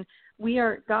 And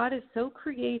God is so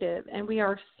creative, and we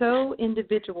are so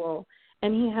individual.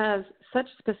 and he has such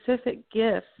specific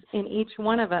gifts in each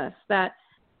one of us that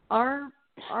our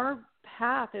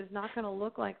path is not going to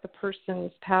look like the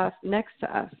person's path next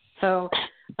to us. So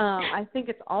I think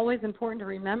it's always important to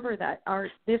remember that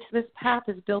this path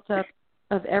is built up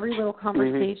of every little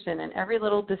conversation and every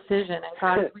little decision, and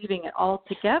God is weaving it all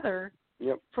together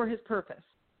for his purpose.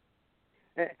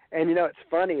 And you know, it's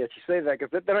funny as you say that,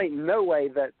 because there ain't no way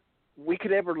that we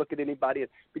could ever look at anybody,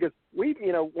 because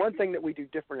one thing that we do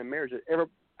different in marriage,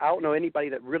 I don't know anybody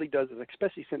that really does it,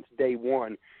 especially since day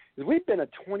one, is we've been a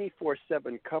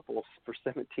 24/7 couple for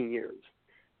 17 years.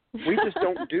 We just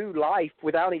don't do life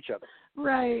without each other.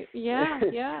 Right. Yeah.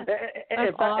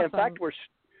 In fact,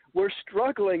 we're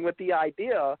struggling with the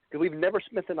idea, because we've never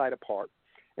spent the night apart,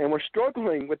 and we're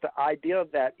struggling with the idea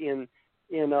that at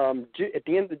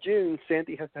the end of June,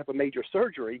 Sandy has to have a major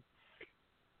surgery,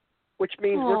 which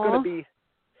means we're going to be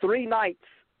 3 nights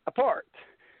apart,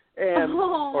 and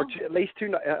or at least 2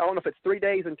 nights. I don't know if it's 3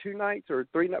 days and 2 nights or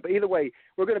 3 nights, but either way,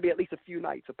 we're going to be at least a few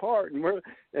nights apart, and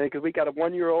because we got a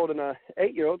 1-year-old and a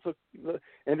 8-year-old, so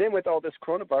and then with all this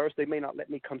coronavirus, they may not let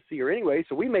me come see her anyway,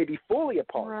 so we may be fully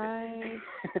apart. Right.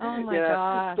 Oh my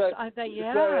gosh.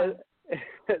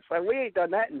 So we ain't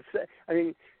done that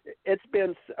it's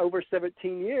been over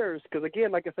 17 years, because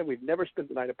again, like I said, we've never spent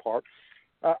the night apart.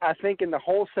 I think in the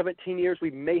whole 17 years,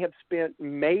 we may have spent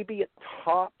maybe at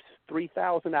tops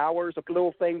 3,000 hours of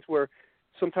little things where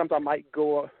sometimes I might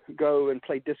go and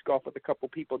play disc golf with a couple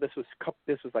people. This was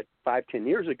like 5-10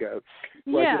 years ago,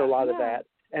 where I did a lot of that.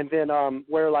 And then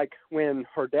where, like, when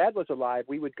her dad was alive,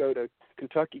 we would go to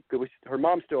Kentucky. Her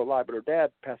mom's still alive, but her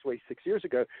dad passed away 6 years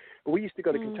ago. But we used to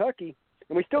go to Kentucky,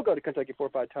 and we still go to Kentucky 4 or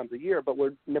 5 times a year, but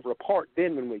we're never apart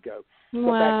then when we go. Wow.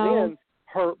 But back then,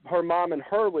 her mom and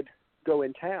her would go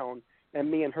in town, and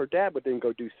me and her dad would then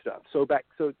go do stuff. So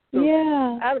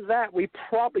out of that, we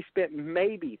probably spent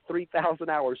maybe 3,000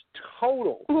 hours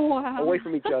total away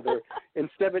from each other in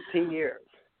 17 years.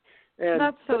 And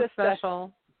that's so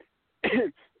special.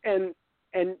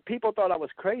 And people thought I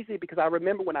was crazy, because I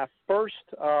remember when I first,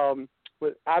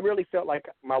 I really felt like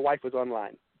my wife was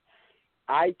online.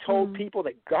 I told people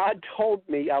that God told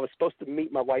me I was supposed to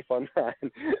meet my wife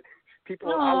online.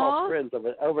 People, I lost friends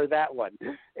over that one.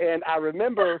 And I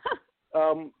remember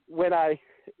when I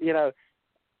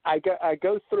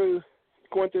go through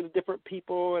going through the different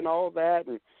people and all that,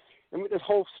 and this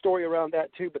whole story around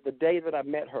that too. But the day that I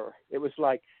met her, it was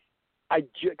like,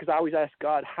 because I always ask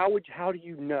God, how do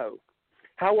you know?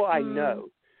 How will I know?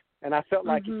 And I felt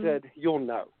like He said, you'll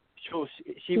know.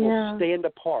 She will stand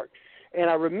apart. And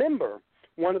I remember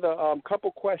one of the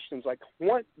couple questions, like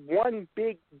one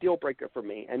big deal breaker for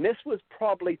me, and this was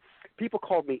probably, people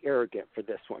called me arrogant for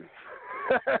this one,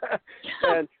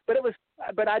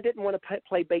 but I didn't want to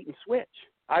play bait and switch.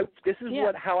 This is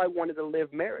how I wanted to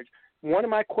live marriage. One of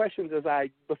my questions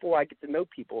before I get to know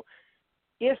people,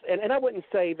 and I wouldn't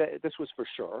say that this was for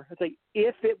sure, I'd say,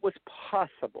 if it was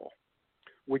possible,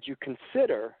 would you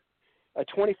consider a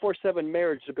 24/7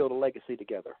 marriage to build a legacy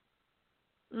together?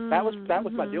 That was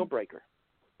my deal breaker.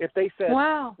 If they said,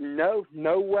 no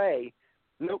way,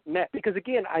 no, because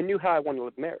again, I knew how I wanted to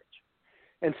live marriage.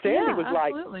 And Sandy was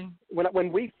absolutely. Like,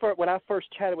 when I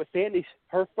first chatted with Sandy,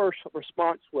 her first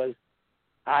response was,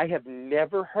 I have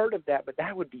never heard of that, but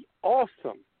that would be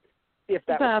awesome if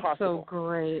that was possible. That's so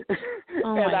great.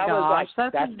 Oh and my I gosh, was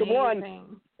like, that's amazing. the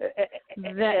one.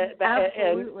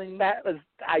 Absolutely. And that was,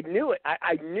 I knew it.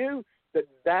 I knew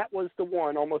that was the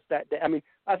one almost that day. I mean,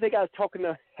 I think I was talking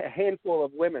to a handful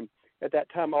of women at that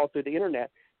time all through the internet.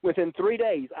 Within 3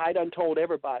 days, I done told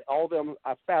everybody, all of them,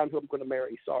 I found who I'm going to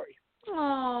marry. Sorry.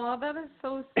 Oh, that is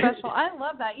so special. I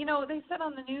love that. They said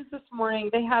on the news this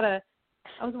morning, I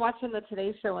was watching the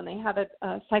Today Show, and they had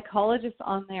a psychologist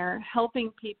on there helping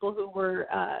people who were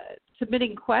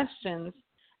submitting questions,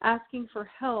 asking for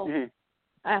help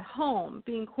at home,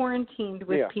 being quarantined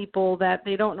with people that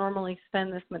they don't normally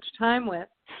spend this much time with.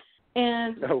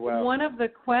 And one of the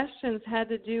questions had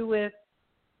to do with,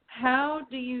 how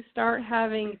do you start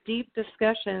having deep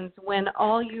discussions when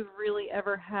all you've really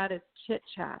ever had is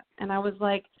chit-chat? And I was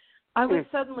like, I was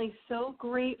suddenly so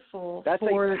grateful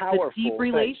for the deep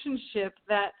relationship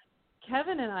that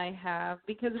Kevin and I have,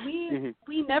 because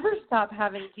we never stop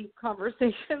having deep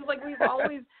conversations. Like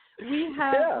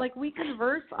we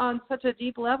converse on such a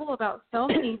deep level about so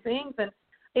many things, and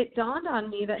it dawned on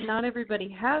me that not everybody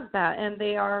has that, and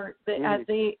they are, as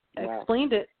they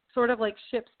explained it, sort of like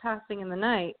ships passing in the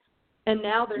night, and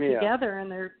now they're together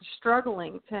and they're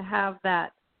struggling to have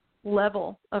that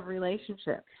level of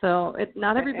relationship. So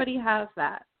not everybody has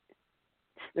that.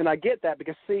 And I get that,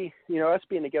 because see, us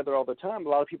being together all the time, a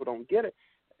lot of people don't get it.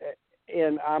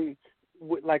 And I'm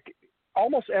like,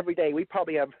 almost every day we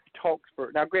probably have talks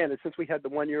for. Now, granted, since we had the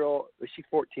 1-year-old, she's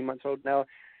 14 months old now.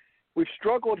 We've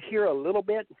struggled here a little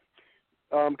bit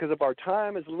because of our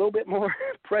time is a little bit more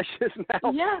precious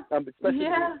now. Yeah. Especially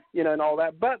and all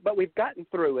that. But we've gotten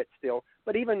through it still.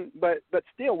 But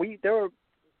still, there were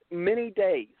many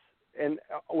days and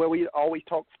where we always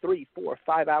talk 3, 4,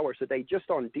 5 hours a day just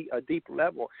on a deep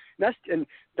level. And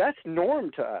that's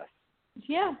norm to us.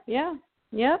 Yeah.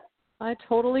 I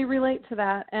totally relate to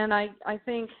that. And I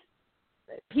think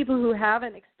people who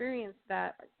haven't experienced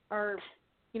that are,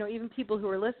 even people who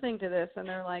are listening to this and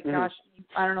they're like, gosh,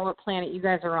 I don't know what planet you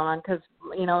guys are on because,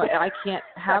 I can't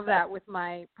have that with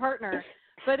my partner.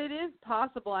 But it is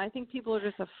possible. I think people are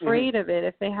just afraid of it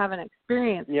if they haven't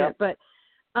experienced it. But,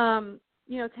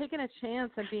 taking a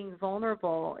chance and being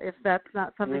vulnerable, if that's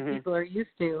not something people are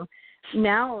used to,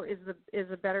 now is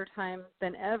a better time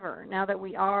than ever. Now that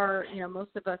we are,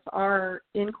 most of us are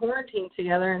in quarantine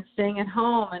together and staying at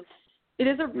home, and it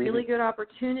is a really good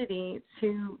opportunity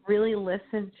to really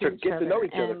listen to each other. To know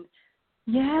each other.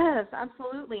 Yes,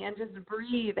 absolutely, and just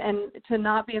breathe and to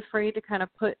not be afraid to kind of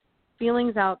put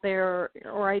feelings out there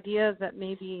or ideas that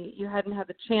maybe you hadn't had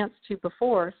the chance to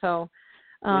before. So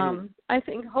I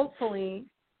think hopefully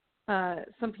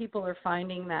some people are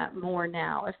finding that more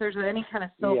now. If there's any kind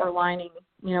of silver lining,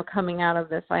 coming out of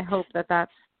this, I hope that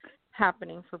that's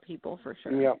happening for people for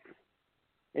sure. Yeah.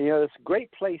 And, it's a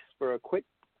great place for a quick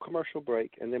commercial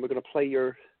break, and then we're going to play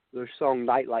your song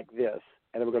Night Like This,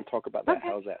 and then we're going to talk about that. Okay.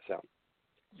 How's that sound?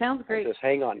 Sounds great. Just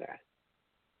hang on there.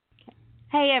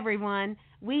 Hey, everyone.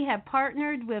 We have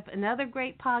partnered with another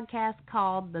great podcast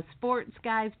called the Sports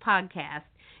Guys Podcast.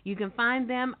 You can find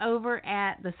them over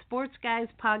at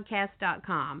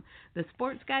thesportsguyspodcast.com. The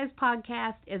Sports Guys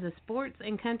Podcast is a sports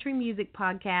and country music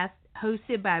podcast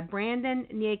hosted by Brandon,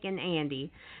 Nick, and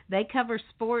Andy. They cover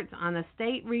sports on a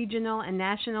state, regional, and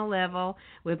national level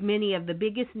with many of the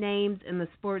biggest names in the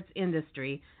sports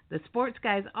industry. The Sports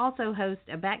Guys also host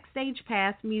a Backstage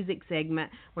Pass music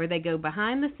segment where they go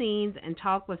behind the scenes and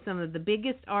talk with some of the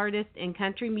biggest artists in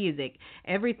country music,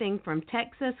 everything from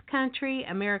Texas country,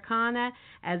 Americana,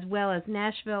 as well as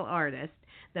Nashville artists.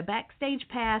 The Backstage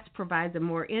Pass provides a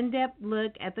more in-depth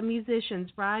look at the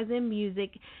musicians' rise in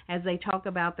music as they talk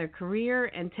about their career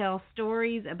and tell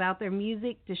stories about their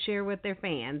music to share with their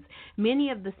fans. Many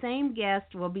of the same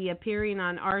guests will be appearing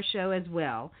on our show as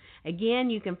well. Again,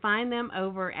 you can find them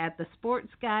over at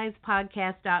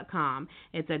thesportsguyspodcast.com.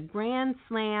 It's a grand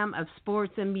slam of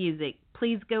sports and music.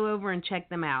 Please go over and check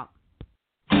them out.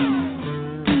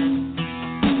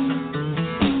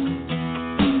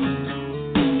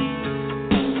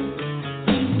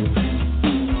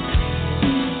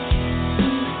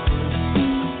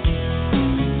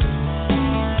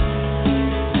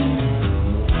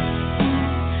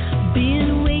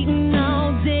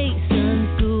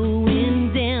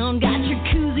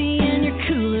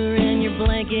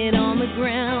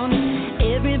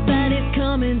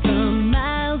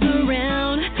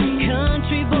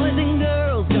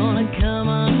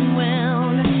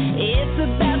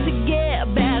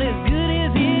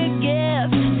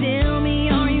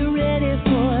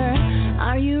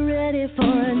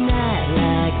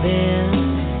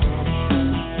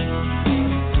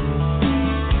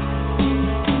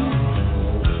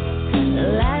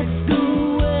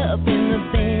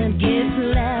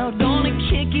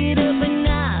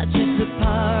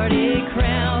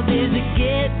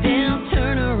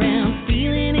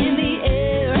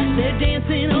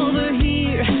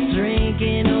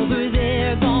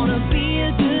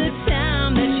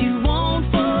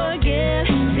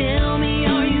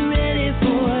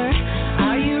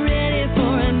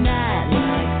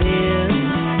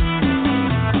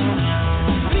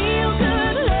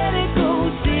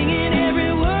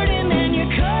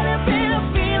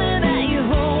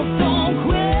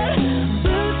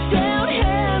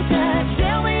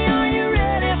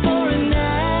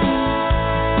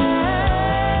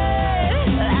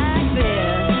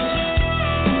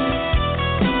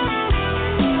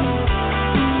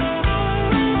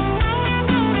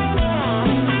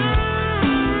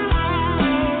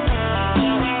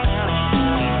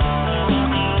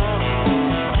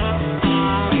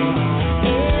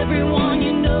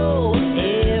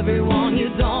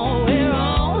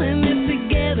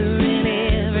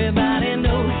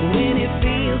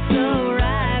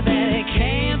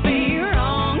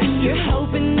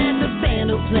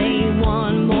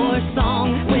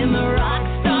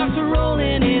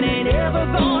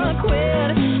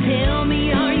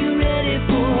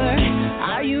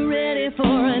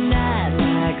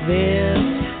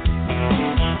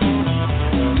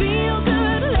 Feel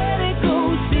good, let it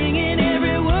go, singing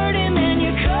every word, and then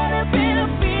you're caught up in a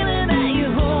feeling that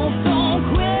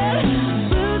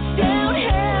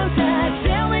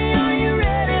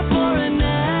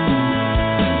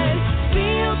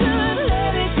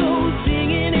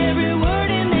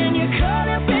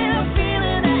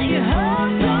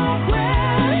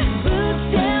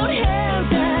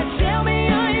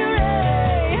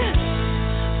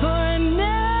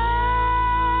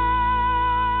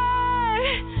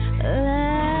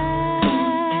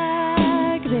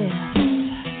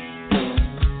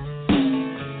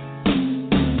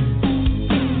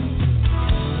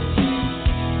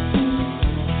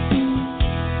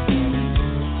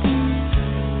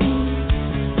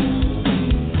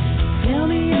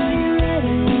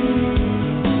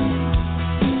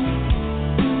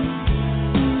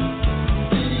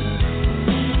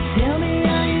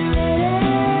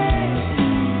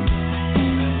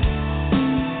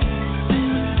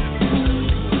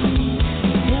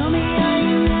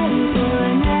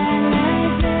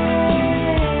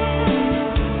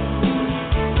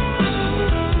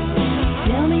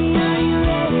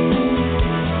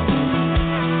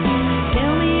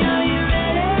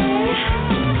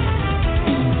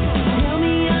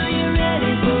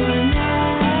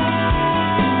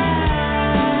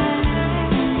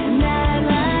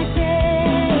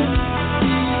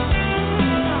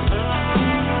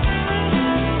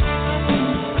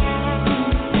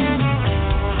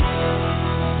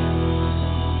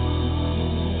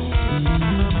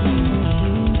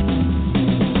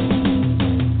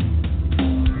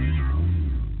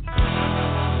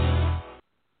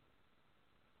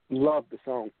love the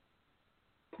song.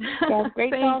 Yeah,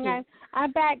 great Thank song. you.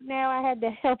 I'm back now. I had to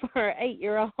help her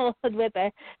 8-year-old with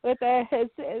a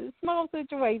small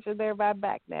situation there, but I'm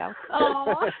back now.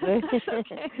 Oh, okay.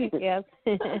 Yes.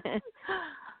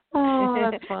 Oh,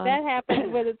 that's fun. That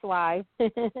happens with its wife.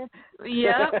 Yep.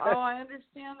 Oh, I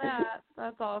understand that.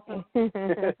 That's awesome.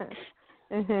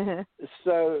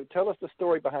 So tell us the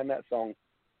story behind that song.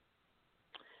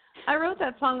 I wrote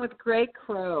that song with Greg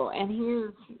Crow,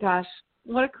 and gosh,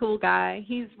 what a cool guy.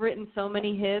 He's written so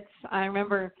many hits. I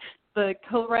remember the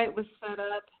co-write was set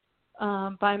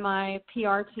up by my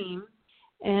PR team,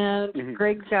 and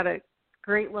Greg's got a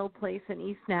great little place in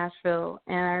East Nashville,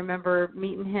 and I remember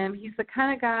meeting him. He's the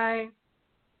kind of guy,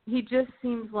 he just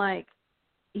seems like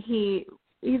he's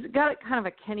got kind of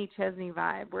a Kenny Chesney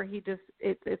vibe where he just,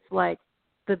 it's like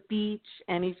the beach,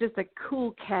 and he's just a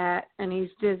cool cat, and he's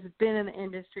just been in the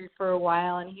industry for a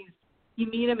while, and you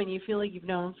meet him and you feel like you've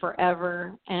known him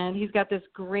forever. And he's got this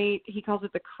great, he calls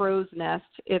it the crow's nest.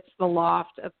 It's the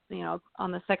loft of,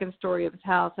 on the second story of his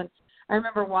house. And I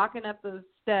remember walking up those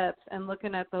steps and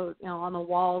looking at those, on the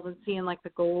walls and seeing like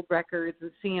the gold records and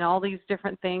seeing all these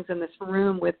different things in this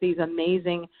room with these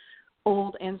amazing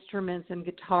old instruments and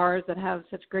guitars that have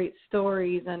such great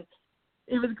stories. And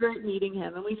it was great meeting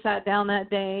him. And we sat down that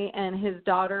day, and his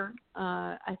daughter,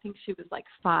 I think she was like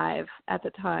 5 at the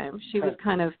time. She was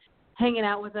kind of hanging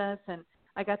out with us, and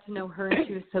I got to know her, and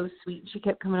she was so sweet. She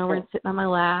kept coming over and sitting on my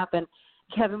lap, and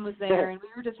Kevin was there, and we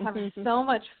were just having so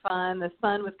much fun. The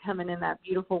sun was coming in that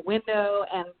beautiful window,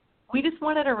 and we just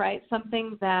wanted to write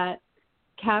something that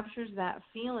captures that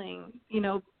feeling.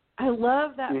 I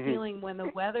love that feeling when the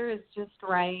weather is just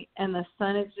right and the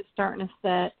sun is just starting to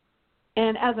set.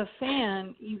 And as a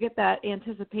fan, you get that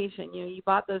anticipation. You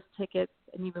bought those tickets,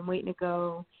 and you've been waiting to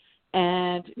go,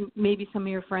 and maybe some of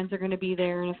your friends are going to be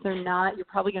there, and if they're not, you're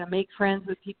probably going to make friends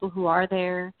with people who are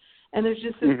there, and there's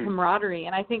just this camaraderie.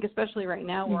 And I think especially right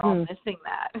now, we're all missing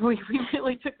that. We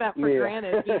really took that for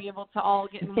granted, being able to all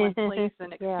get in one place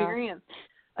and experience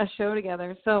a show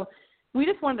together. So we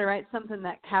just wanted to write something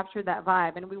that captured that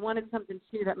vibe, and we wanted something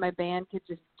too that my band could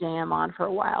just jam on for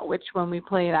a while, which when we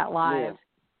play that live,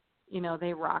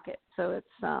 they rock it. So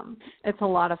it's a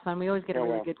lot of fun. We always get a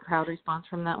really good crowd response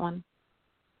from that one.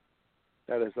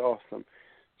 That is awesome.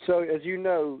 So as you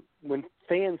know, when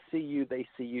fans see you, they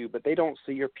see you, but they don't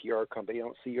see your PR company, they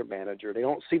don't see your manager, they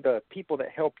don't see the people that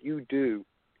help you do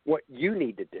what you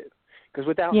need to do. Because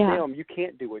without them, you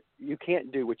can't do what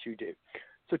you do.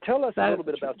 So tell us a little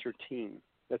bit about your team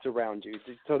that's around you,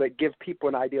 so that give people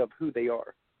an idea of who they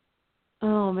are.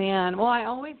 Oh, man. Well, I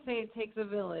always say it takes a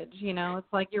village. It's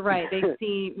like you're right. They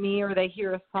see me or they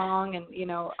hear a song, and,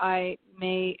 I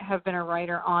may have been a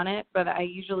writer on it, but I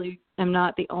usually am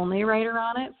not the only writer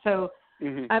on it. So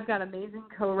I've got amazing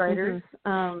co-writers,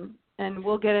 and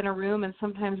we'll get in a room, and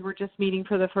sometimes we're just meeting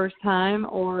for the first time,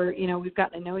 or, we've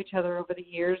gotten to know each other over the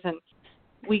years, and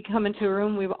we come into a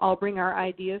room, we all bring our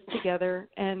ideas together,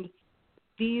 and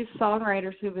these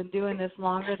songwriters who've been doing this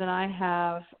longer than I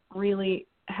have really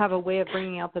have a way of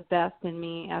bringing out the best in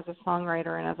me as a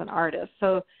songwriter and as an artist.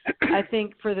 So I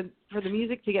think for the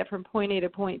music to get from point A to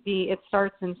point B, it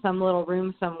starts in some little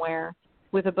room somewhere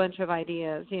with a bunch of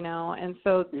ideas, and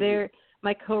so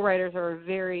my co-writers are a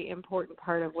very important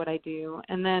part of what I do.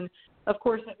 And then, of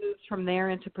course, it moves from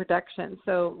there into production.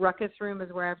 So Ruckus Room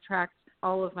is where I've tracked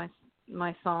all of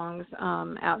my songs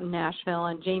out in Nashville,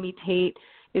 and Jamie Tate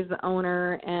is the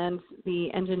owner and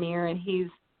the engineer, and he's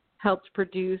helped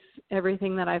produce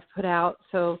everything that I've put out.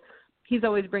 So he's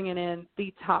always bringing in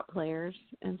the top players.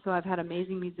 And so I've had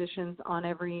amazing musicians on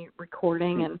every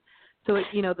recording. And so,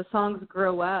 the songs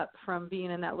grow up from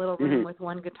being in that little room with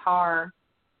one guitar,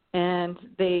 and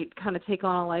they kind of take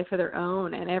on a life of their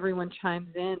own, and everyone chimes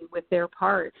in with their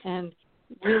part and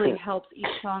really helps each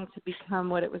song to become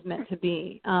what it was meant to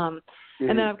be. And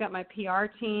then I've got my PR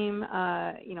team,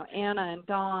 Anna and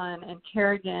Dawn and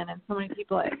Kerrigan and so many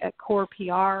people at Core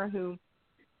PR who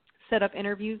set up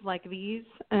interviews like these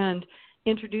and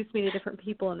introduce me to different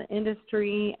people in the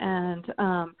industry, and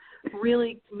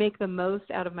really make the most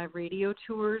out of my radio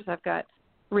tours. I've got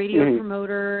radio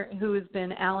promoter who has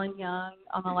been Alan Young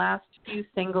on the last few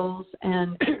singles,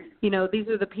 and these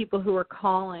are the people who are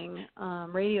calling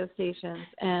radio stations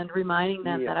and reminding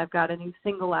them that I've got a new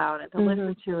single out and to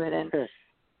listen to it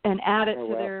and add it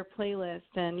to their playlist.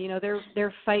 And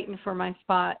they're fighting for my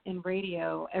spot in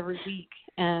radio every week.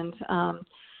 And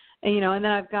and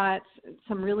then I've got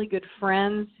some really good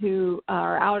friends who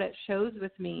are out at shows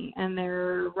with me, and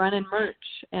they're running merch,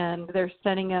 and they're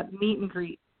setting up meet and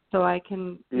greets so I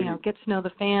can, get to know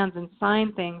the fans and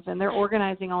sign things, and they're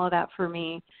organizing all of that for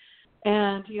me.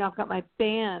 And, I've got my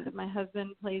band. My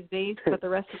husband plays bass, but the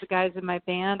rest of the guys in my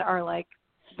band are like,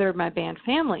 they're my band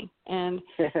family. And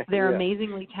they're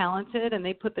amazingly talented, and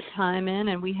they put the time in,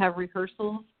 and we have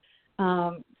rehearsals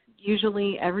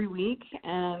usually every week.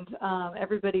 And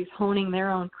everybody's honing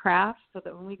their own craft so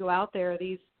that when we go out there,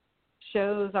 these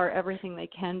shows are everything they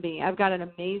can be. I've got an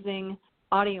amazing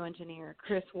audio engineer,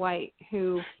 Chris White,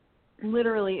 who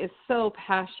literally is so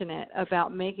passionate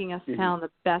about making us sound the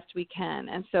best we can.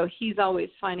 And so he's always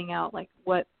finding out like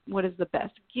what is the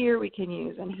best gear we can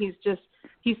use. And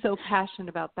he's so passionate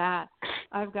about that.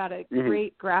 I've got a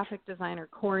great graphic designer,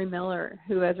 Corey Miller,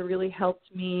 who has really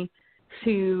helped me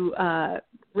to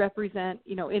represent,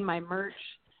 in my merch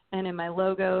and in my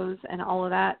logos and all of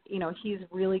that. He's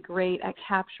really great at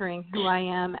capturing who I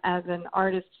am as an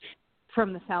artist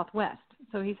from the Southwest.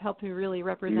 So he's helped me really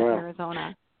represent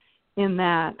Arizona in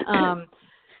that.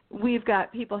 We've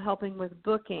got people helping with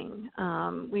booking.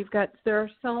 There are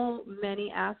so many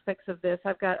aspects of this.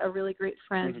 I've got a really great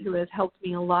friend who has helped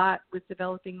me a lot with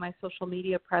developing my social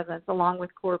media presence along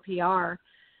with Core PR,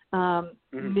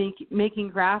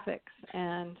 making graphics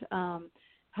and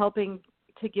helping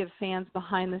to give fans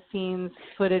behind the scenes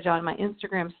footage on my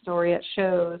Instagram story at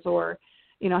shows, or,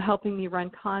 helping me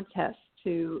run contests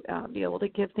to be able to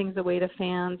give things away to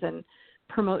fans and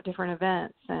promote different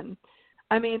events. And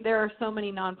there are so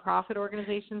many nonprofit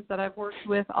organizations that I've worked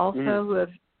with also who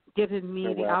have given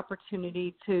me the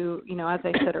opportunity to, as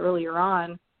I said earlier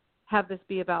on, have this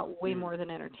be about way more than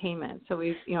entertainment. So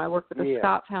I work with the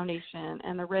Scott Foundation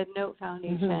and the Red Note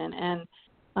Foundation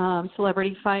and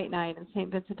Celebrity Fight Night and St.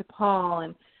 Vincent de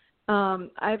Paul. And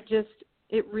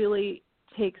it really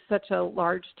takes such a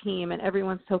large team, and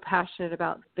everyone's so passionate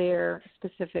about their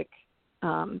specific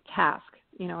task,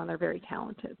 and they're very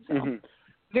talented. So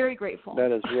very grateful.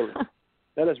 That is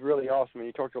really awesome. And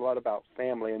you talked a lot about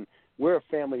family, and we're a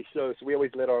family show, so we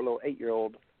always let our little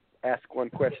 8-year-old ask one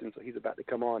question, so he's about to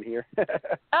come on here.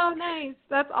 Oh, nice.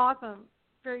 That's awesome.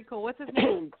 Very cool. What's his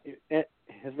name?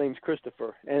 His name's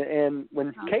Christopher. And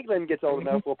when Caitlin gets old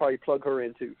enough, we'll probably plug her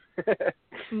in, too.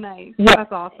 Nice.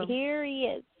 That's awesome. Here he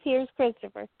is. Here's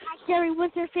Christopher. Hi, Shari.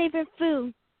 What's your favorite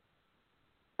food?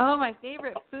 Oh, my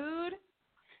favorite food?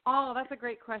 Oh, that's a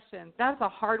great question. That's a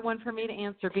hard one for me to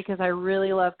answer because I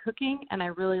really love cooking and I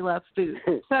really love food.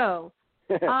 So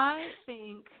I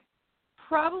think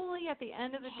probably at the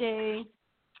end of the day,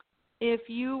 if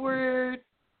you were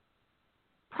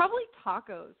probably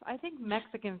tacos. I think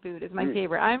Mexican food is my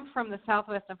favorite. I'm from the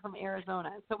Southwest. I'm from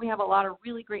Arizona. So we have a lot of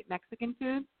really great Mexican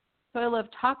food. So I love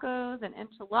tacos and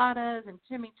enchiladas and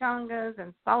chimichangas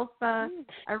and salsa.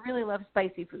 I really love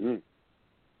spicy food.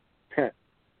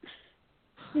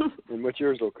 And what's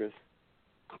yours, little Chris?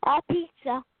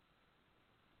 Pizza.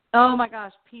 Oh, my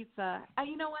gosh, pizza.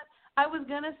 You know what? I was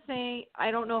going to say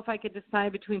I don't know if I could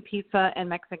decide between pizza and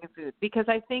Mexican food because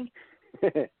I think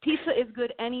pizza is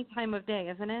good any time of day,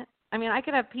 isn't it? I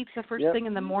could have pizza first thing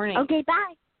in the morning. Okay,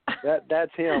 bye.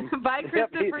 That's him. Bye,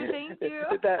 Christopher. Thank you.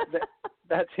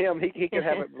 That's him. He can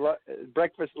have it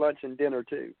breakfast, lunch, and dinner,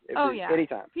 too.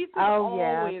 Anytime. Pizza is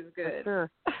always good. For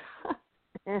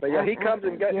sure. But he comes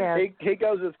and goes. Yeah. He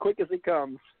goes as quick as he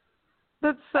comes.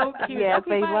 That's so cute. Yes,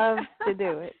 he loves to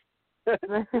do it.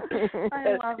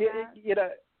 I love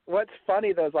that. What's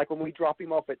funny though is like when we drop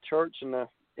him off at church in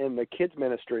the kids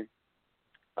ministry,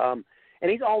 and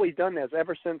he's always done this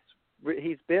ever since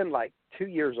he's been like 2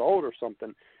 years old or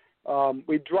something.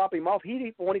 We drop him off.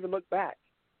 He won't even look back.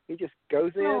 He just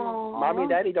goes in. Aww. Mommy and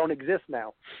Daddy don't exist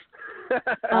now.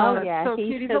 Oh yeah, so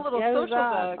cute. He's a little social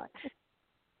bug.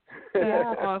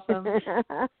 Yeah, awesome.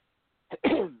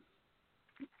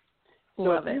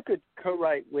 So if you could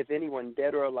co-write with anyone,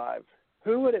 dead or alive,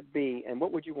 who would it be, and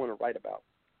what would you want to write about?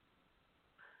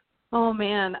 Oh,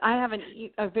 man, I have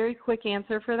a very quick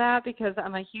answer for that because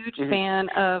I'm a huge fan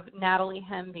of Natalie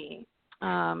Hemby,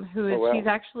 who is she's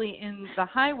actually in the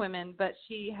Highwomen, but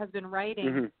she has been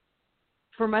writing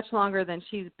for much longer than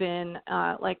she's been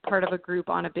like part of a group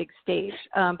on a big stage.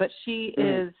 But she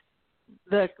is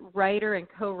the writer and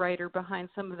co-writer behind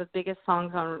some of the biggest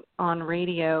songs on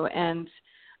radio and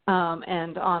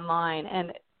online.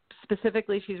 And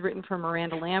specifically, she's written for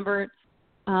Miranda Lambert,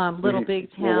 Little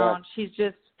Big Town. Oh,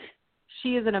 wow.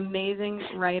 She is an amazing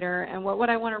writer. And what would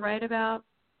I want to write about?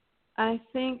 I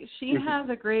think she has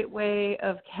a great way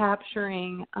of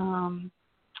capturing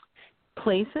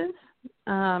places.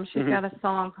 She's got a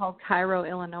song called Cairo,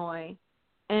 Illinois.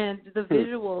 And the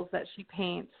visuals that she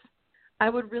paints, I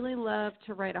would really love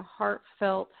to write a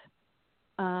heartfelt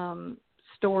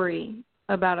story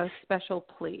about a special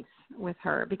place with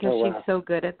her because she's so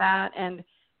good at that, and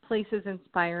places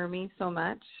inspire me so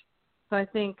much. So I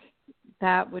think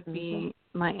that would be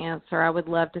my answer. I would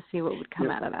love to see what would come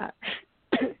out of that.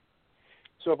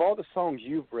 So of all the songs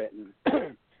you've written,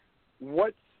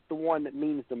 what's the one that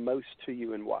means the most to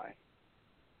you and why?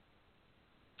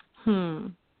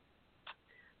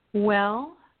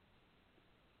 Well,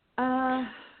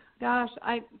 gosh,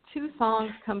 two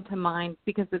songs come to mind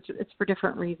because it's for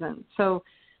different reasons. So,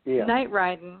 Night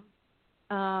Riding,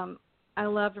 I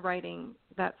loved writing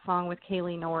that song with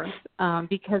Kaylee North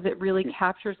because it really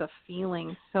captures a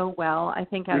feeling so well. I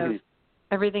think out of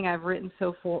everything I've written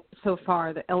so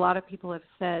far, that a lot of people have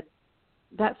said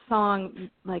that song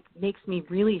like makes me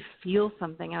really feel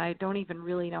something, and I don't even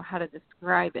really know how to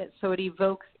describe it. So it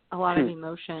evokes a lot of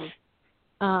emotion.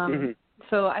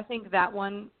 So I think that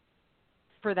one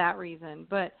for that reason.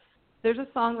 But there's a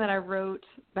song that I wrote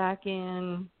back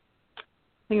in, I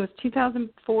think it was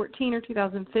 2014 or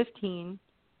 2015,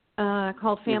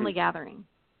 called Family Gathering.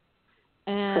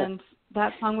 And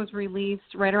that song was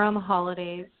released right around the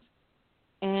holidays.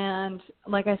 And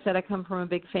like I said, I come from a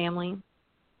big family.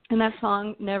 And that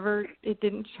song it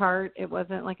didn't chart. It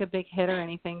wasn't like a big hit or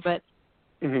anything, but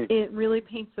it really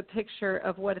paints a picture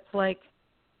of what it's like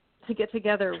to get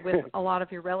together with a lot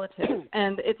of your relatives.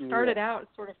 And it started out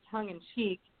sort of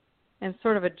tongue-in-cheek and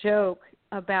sort of a joke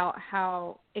about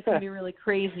how it can be really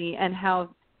crazy and how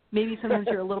maybe sometimes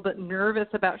you're a little bit nervous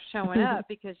about showing up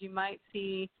because you might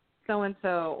see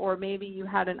so-and-so, or maybe you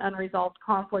had an unresolved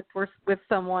conflict with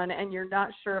someone and you're not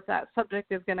sure if that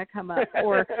subject is going to come up,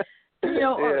 or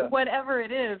or whatever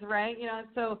it is, right?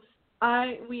 So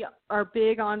we are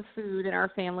big on food in our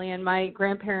family, and my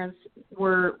grandparents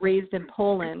were raised in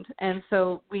Poland, and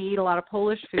so we eat a lot of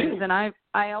Polish foods, and I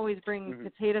always bring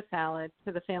potato salad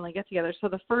to the family get-together. So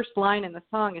the first line in the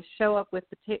song is "Show up with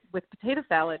potato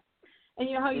salad," and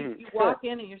you know how you walk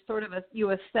in and you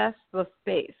assess the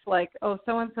space, like, oh,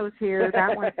 so-and-so's here,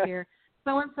 that one's here,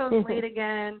 so-and-so's late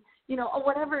again,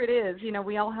 whatever it is.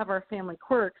 We all have our family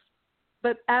quirks.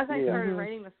 But as I started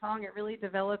writing the song, it really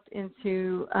developed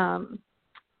into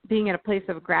being in a place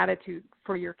of gratitude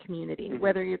for your community,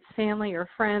 whether it's family or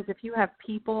friends. If you have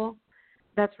people,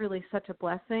 that's really such a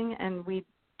blessing, and we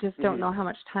just don't know how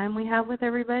much time we have with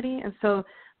everybody. And so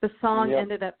the song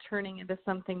ended up turning into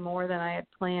something more than I had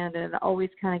planned, and it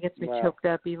always kind of gets me choked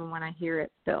up even when I hear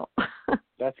it still.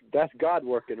 That's God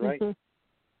working, right?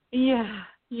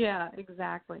 Yeah,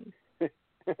 exactly.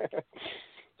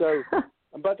 So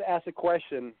I'm about to ask a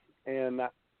question, and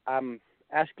I'm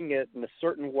asking it in a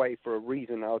certain way for a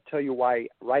reason. I'll tell you why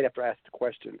right after I ask the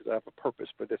question, because I have a purpose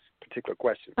for this particular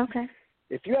question. Okay.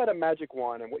 If you had a magic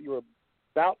wand and what you were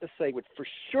about to say would for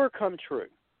sure come true,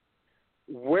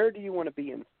 where do you want to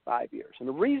be in 5 years? And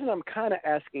the reason I'm kind of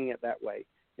asking it that way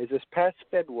is this past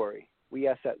February, we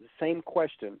asked that same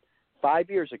question 5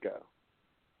 years ago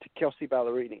to Kelsey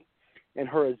Ballerini. And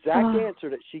her exact answer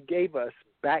that she gave us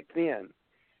back then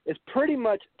is pretty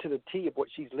much to the T of what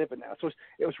she's living now. So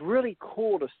it was really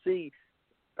cool to see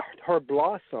her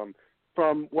blossom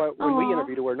from when we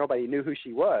interviewed her, where nobody knew who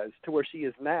she was, to where she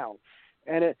is now.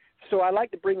 And so I like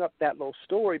to bring up that little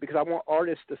story because I want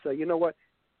artists to say, you know what,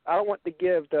 I don't want to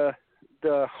give the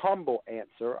humble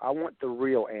answer. I want the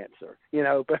real answer.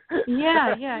 But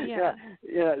yeah.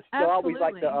 So I always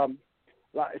like to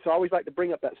So I always like to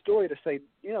bring up that story to say,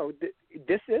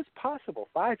 this is possible.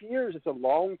 5 years is a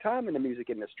long time in the music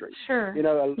industry. Sure.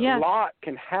 A lot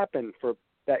can happen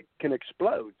that can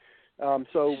explode.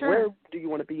 Where do you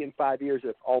want to be in 5 years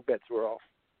if all bets were off?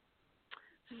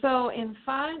 So in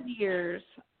 5 years,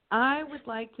 I would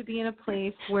like to be in a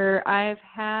place where I've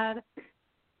had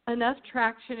enough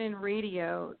traction in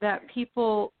radio that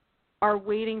people are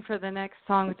waiting for the next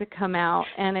song to come out,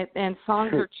 and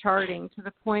songs are charting to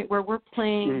the point where we're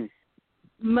playing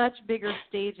much bigger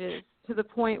stages, to the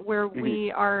point where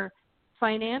we are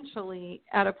financially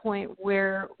at a point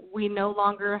where we no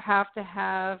longer have to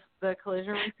have the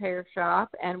collision repair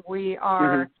shop, and we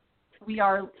are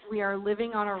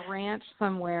living on a ranch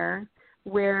somewhere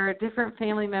where different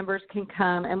family members can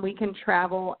come, and we can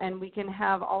travel, and we can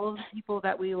have all of the people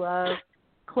that we love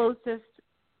closest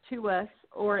to us,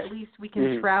 or at least we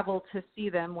can travel to see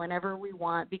them whenever we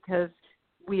want because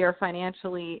we are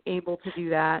financially able to do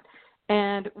that.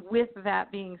 And with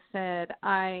that being said,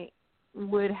 I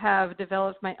would have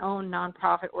developed my own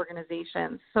nonprofit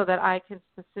organizations so that I can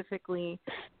specifically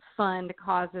fund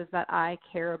causes that I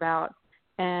care about,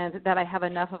 and that I have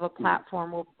enough of a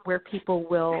platform where people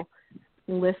will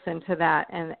listen to that,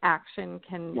 and I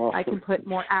can put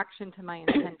more action to my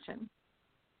intention.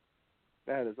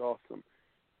 That is awesome.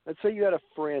 Let's say you had a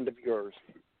friend of yours,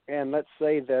 and let's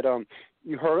say that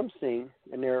you heard them sing,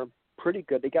 and they're pretty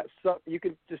good. They got you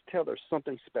can just tell there's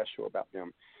something special about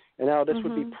them. And now this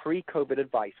would be pre-COVID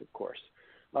advice, of course.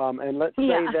 And let's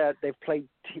say that they've played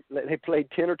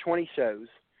 10 or 20 shows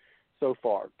so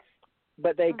far,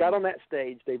 but they got on that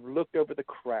stage, they've looked over the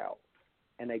crowd,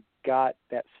 and they got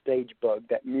that stage bug,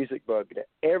 that music bug that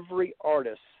every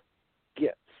artist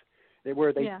gets,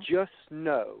 where they just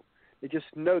know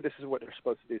this is what they're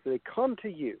supposed to do. So they come to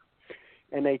you,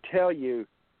 and they tell you,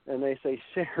 and they say,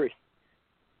 Shari,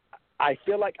 I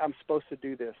feel like I'm supposed to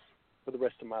do this for the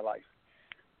rest of my life.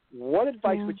 What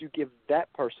advice would you give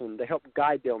that person to help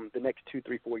guide them the next 2,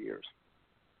 3, 4 years?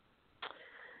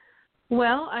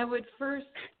 Well, I would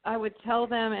tell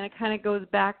them, and it kind of goes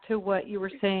back to what you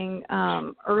were saying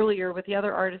earlier with the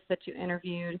other artists that you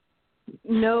interviewed,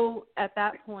 know at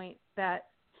that point that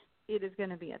it is going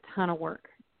to be a ton of work,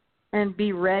 and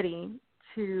be ready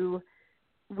to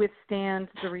withstand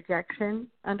the rejection.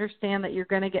 Understand that you're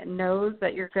going to get no's,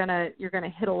 that you're going to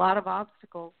hit a lot of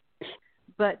obstacles,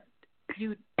 but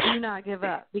you do not give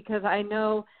up, because I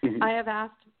know I have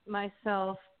asked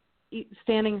myself,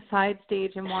 standing side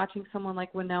stage and watching someone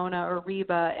like Winona or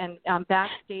Reba, and I'm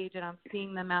backstage and I'm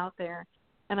seeing them out there,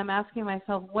 and I'm asking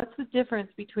myself, what's the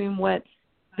difference between what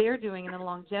they're doing and the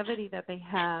longevity that they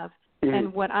have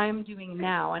and what I'm doing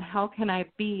now, and how can I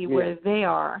be where they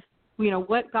are?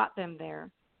 What got them there?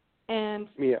 And,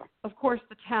 of course,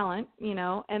 the talent,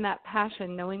 and that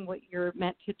passion, knowing what you're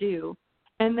meant to do.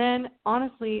 And then,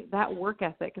 honestly, that work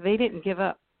ethic. They didn't give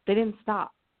up. They didn't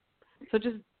stop. So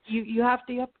just you have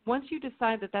to once you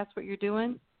decide that that's what you're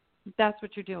doing, that's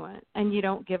what you're doing, and you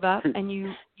don't give up, and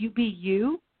you be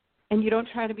you, and you don't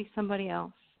try to be somebody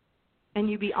else, and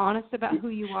you be honest about who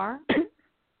you are,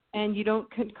 and you don't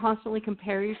constantly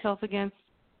compare yourself against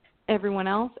everyone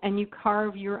else, and you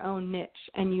carve your own niche,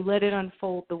 and you let it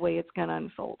unfold the way it's going to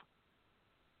unfold.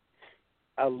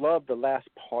 I love the last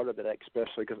part of it,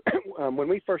 especially because when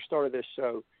we first started this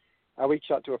show, I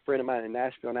reached out to a friend of mine in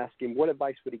Nashville and asked him what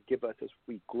advice would he give us as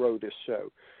we grow this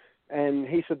show. And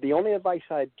he said, the only advice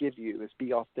I'd give you is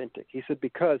be authentic. He said,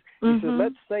 because he said,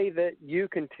 let's say that you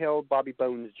can tell Bobby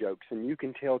Bones jokes and you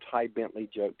can tell Ty Bentley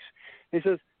jokes. He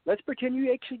says, let's pretend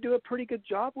you actually do a pretty good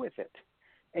job with it.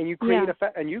 And you create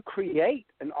you create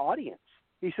an audience.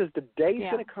 He says, the day's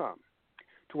going to come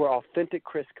to where authentic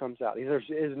Chris comes out. He says,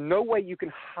 there's no way you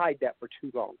can hide that for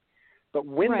too long. But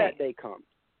when that day comes,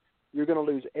 you're going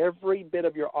to lose every bit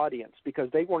of your audience, because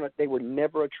they were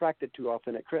never attracted to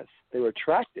authentic Chris. They were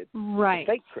attracted to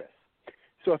fake Chris.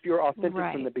 So if you're authentic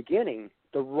from the beginning,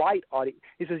 the right audience,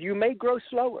 he says, you may grow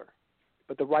slower,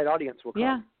 but the right audience will come.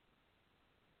 Yeah.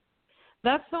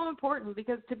 That's so important,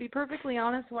 because to be perfectly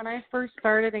honest, when I first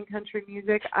started in country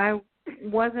music, I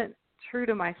wasn't true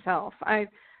to myself. I'm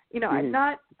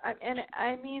not, and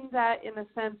I mean that in the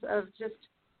sense of just,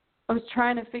 I was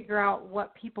trying to figure out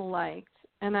what people liked.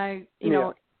 And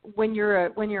when you're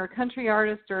a country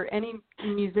artist or any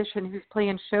musician who's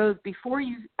playing shows, before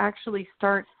you actually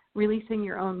start releasing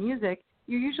your own music,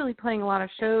 you're usually playing a lot of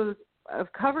shows of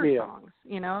cover songs.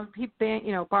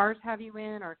 Bars have you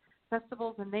in, or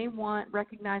festivals, and they want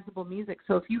recognizable music.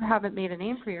 So if you haven't made a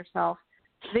name for yourself,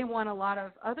 they want a lot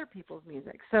of other people's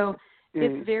music. So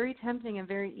it's very tempting and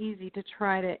very easy to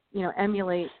try to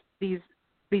emulate these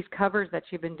covers that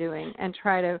you've been doing and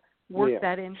try to work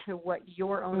that into what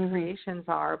your own creations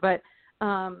are. But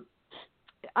I'm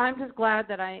just glad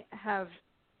that I have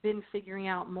been figuring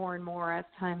out more and more as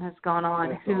time has gone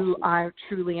on who I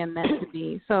truly am meant to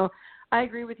be. So I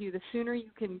agree with you. The sooner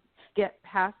you can get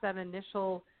past those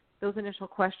initial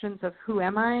questions of who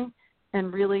am I,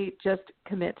 and really just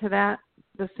commit to that,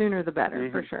 the sooner the better,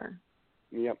 for sure.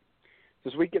 Yep.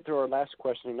 As we get to our last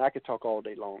question, and I could talk all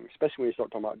day long, especially when you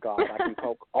start talking about God. I can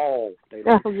talk all day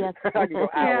long. Oh, yes. I can go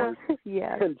hours.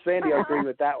 Yes. And Sandy, I agree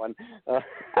with that one.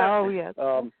 Yes.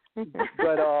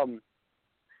 But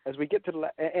as we get to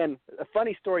and a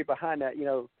funny story behind that,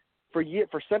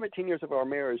 for 17 years of our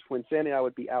marriage, when Sandy and I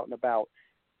would be out and about,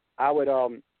 I would,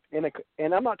 and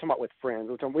I'm not talking about with friends,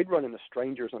 we'd run into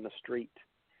strangers on the street.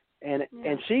 And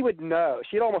she would know.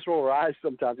 She'd almost roll her eyes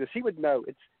sometimes, because she would know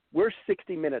we're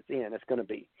 60 minutes in, it's going to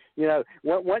be.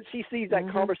 Once she sees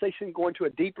that conversation going to a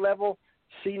deep level,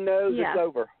 she knows it's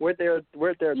over. We're there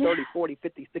 30, 40,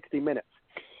 50, 60 minutes.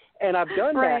 And I've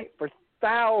done that for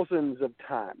thousands of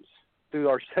times through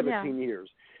our 17 years.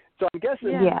 So I'm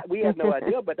guessing we had no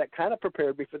idea, but that kind of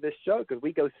prepared me for this show, because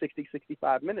we go 60,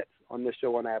 65 minutes on this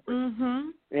show on average.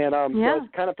 And so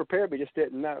it's kind of prepared me, just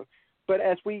didn't know. But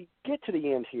as we get to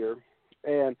the end here,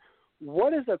 and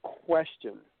what is a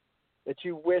question that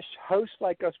you wish hosts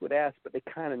like us would ask, but they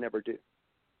kind of never do?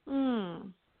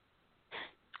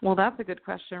 Well, that's a good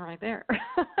question right there.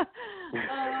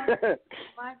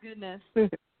 My goodness.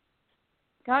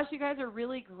 Gosh, you guys are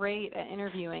really great at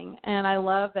interviewing, and I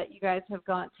love that you guys have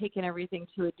taken everything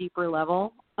to a deeper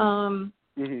level. I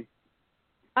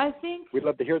think we'd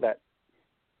love to hear that.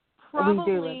 Probably we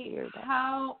do love to hear that.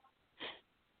 how.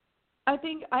 I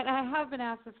think I have been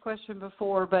asked this question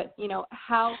before, but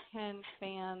how can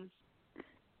fans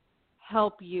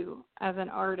help you as an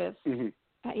artist?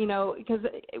 Because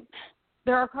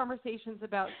there are conversations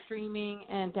about streaming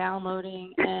and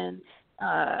downloading and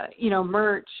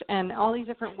merch and all these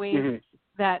different ways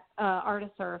that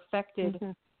artists are affected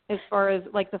as far as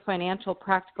like the financial,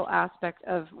 practical aspect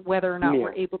of whether or not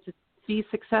we're able to be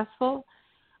successful.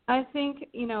 I think,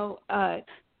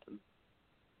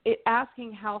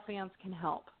 asking how fans can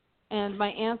help. And my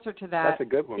answer to that That's a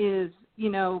good one. is,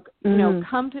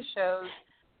 come to shows,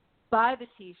 buy the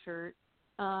T-shirt.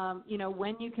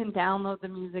 When you can download the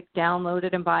music, download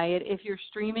it and buy it. If you're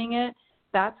streaming it,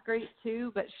 that's great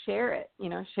too, but share it.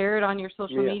 Share it on your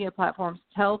social media platforms.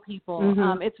 Tell people.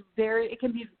 It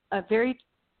can be a very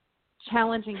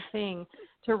challenging thing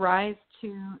to rise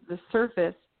to the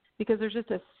surface because there's just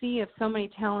a sea of so many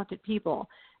talented people.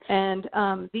 And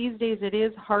these days it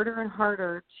is harder and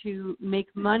harder to make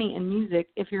money in music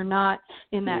if you're not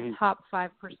in that top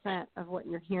 5% of what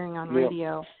you're hearing on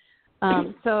radio.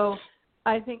 So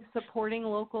I think supporting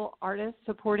local artists,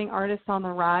 supporting artists on the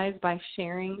rise by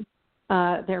sharing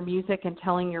their music and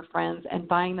telling your friends and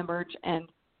buying the merch and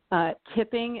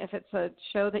tipping if it's a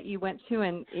show that you went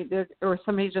to or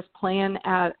somebody's just playing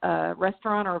at a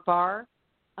restaurant or a bar,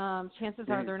 chances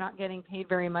are they're not getting paid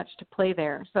very much to play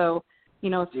there. So,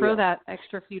 throw that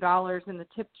extra few dollars in the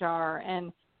tip jar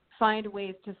and find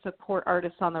ways to support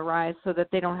artists on the rise so that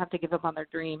they don't have to give up on their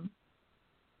dream.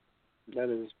 That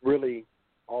is really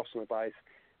awesome advice.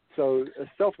 So,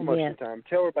 self-promotion time.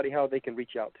 Tell everybody how they can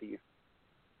reach out to you.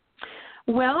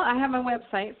 Well, I have my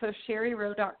website, so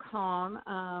sharirowe.com,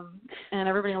 and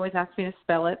everybody always asks me to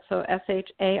spell it, so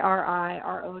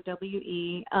SHARIROWE.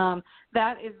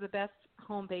 That is the best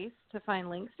home base to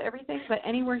find links to everything, but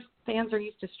anywhere fans are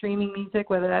used to streaming music,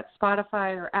 whether that's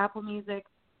Spotify or Apple Music,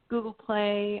 Google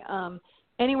Play,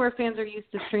 anywhere fans are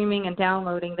used to streaming and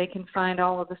downloading, they can find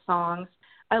all of the songs.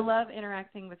 I love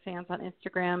interacting with fans on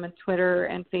Instagram and Twitter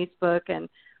and Facebook, and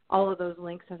all of those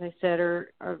links, as I said, are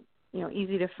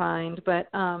easy to find. But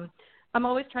I'm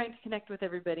always trying to connect with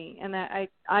everybody, and that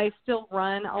I still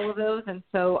run all of those, and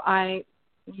so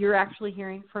you're actually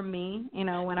hearing from me,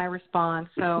 when I respond.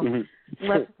 So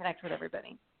love to connect with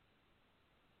everybody.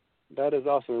 That is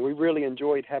awesome. We really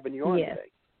enjoyed having you on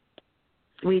today.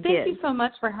 Thank you so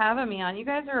much for having me on. You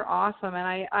guys are awesome,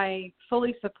 and I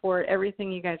fully support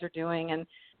everything you guys are doing. And,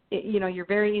 you're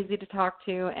very easy to talk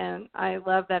to, and I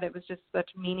love that it was just such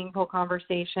a meaningful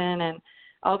conversation. And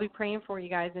I'll be praying for you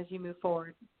guys as you move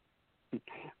forward.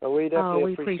 Well, we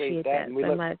definitely appreciate that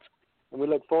so much. And we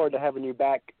look forward to having you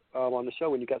back on the show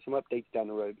when you got some updates down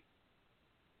the road.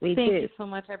 Thank you so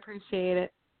much. I appreciate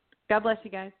it. God bless you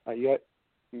guys. Bless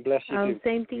you too.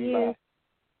 Same to you. Bye.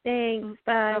 Thanks.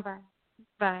 Bye. Bye-bye.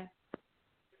 Bye.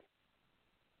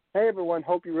 Hey, everyone.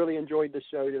 Hope you really enjoyed the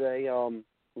show today.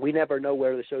 We never know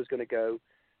where the show's going to go,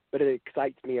 but it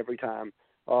excites me every time.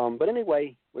 But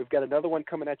anyway, we've got another one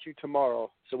coming at you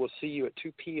tomorrow, so we'll see you at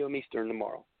 2 p.m. Eastern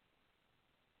tomorrow.